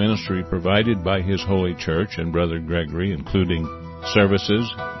educational ministry provided by His Holy Church and Brother Gregory, including services,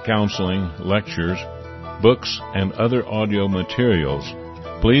 counseling, lectures, books, and other audio materials,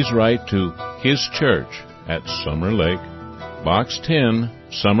 please write to His Church at Summer Lake, Box 10,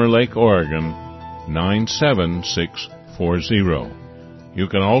 Summer Lake, Oregon, 97640. You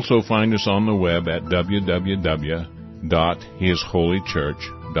can also find us on the web at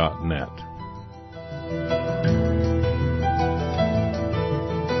www.hisholychurch.net.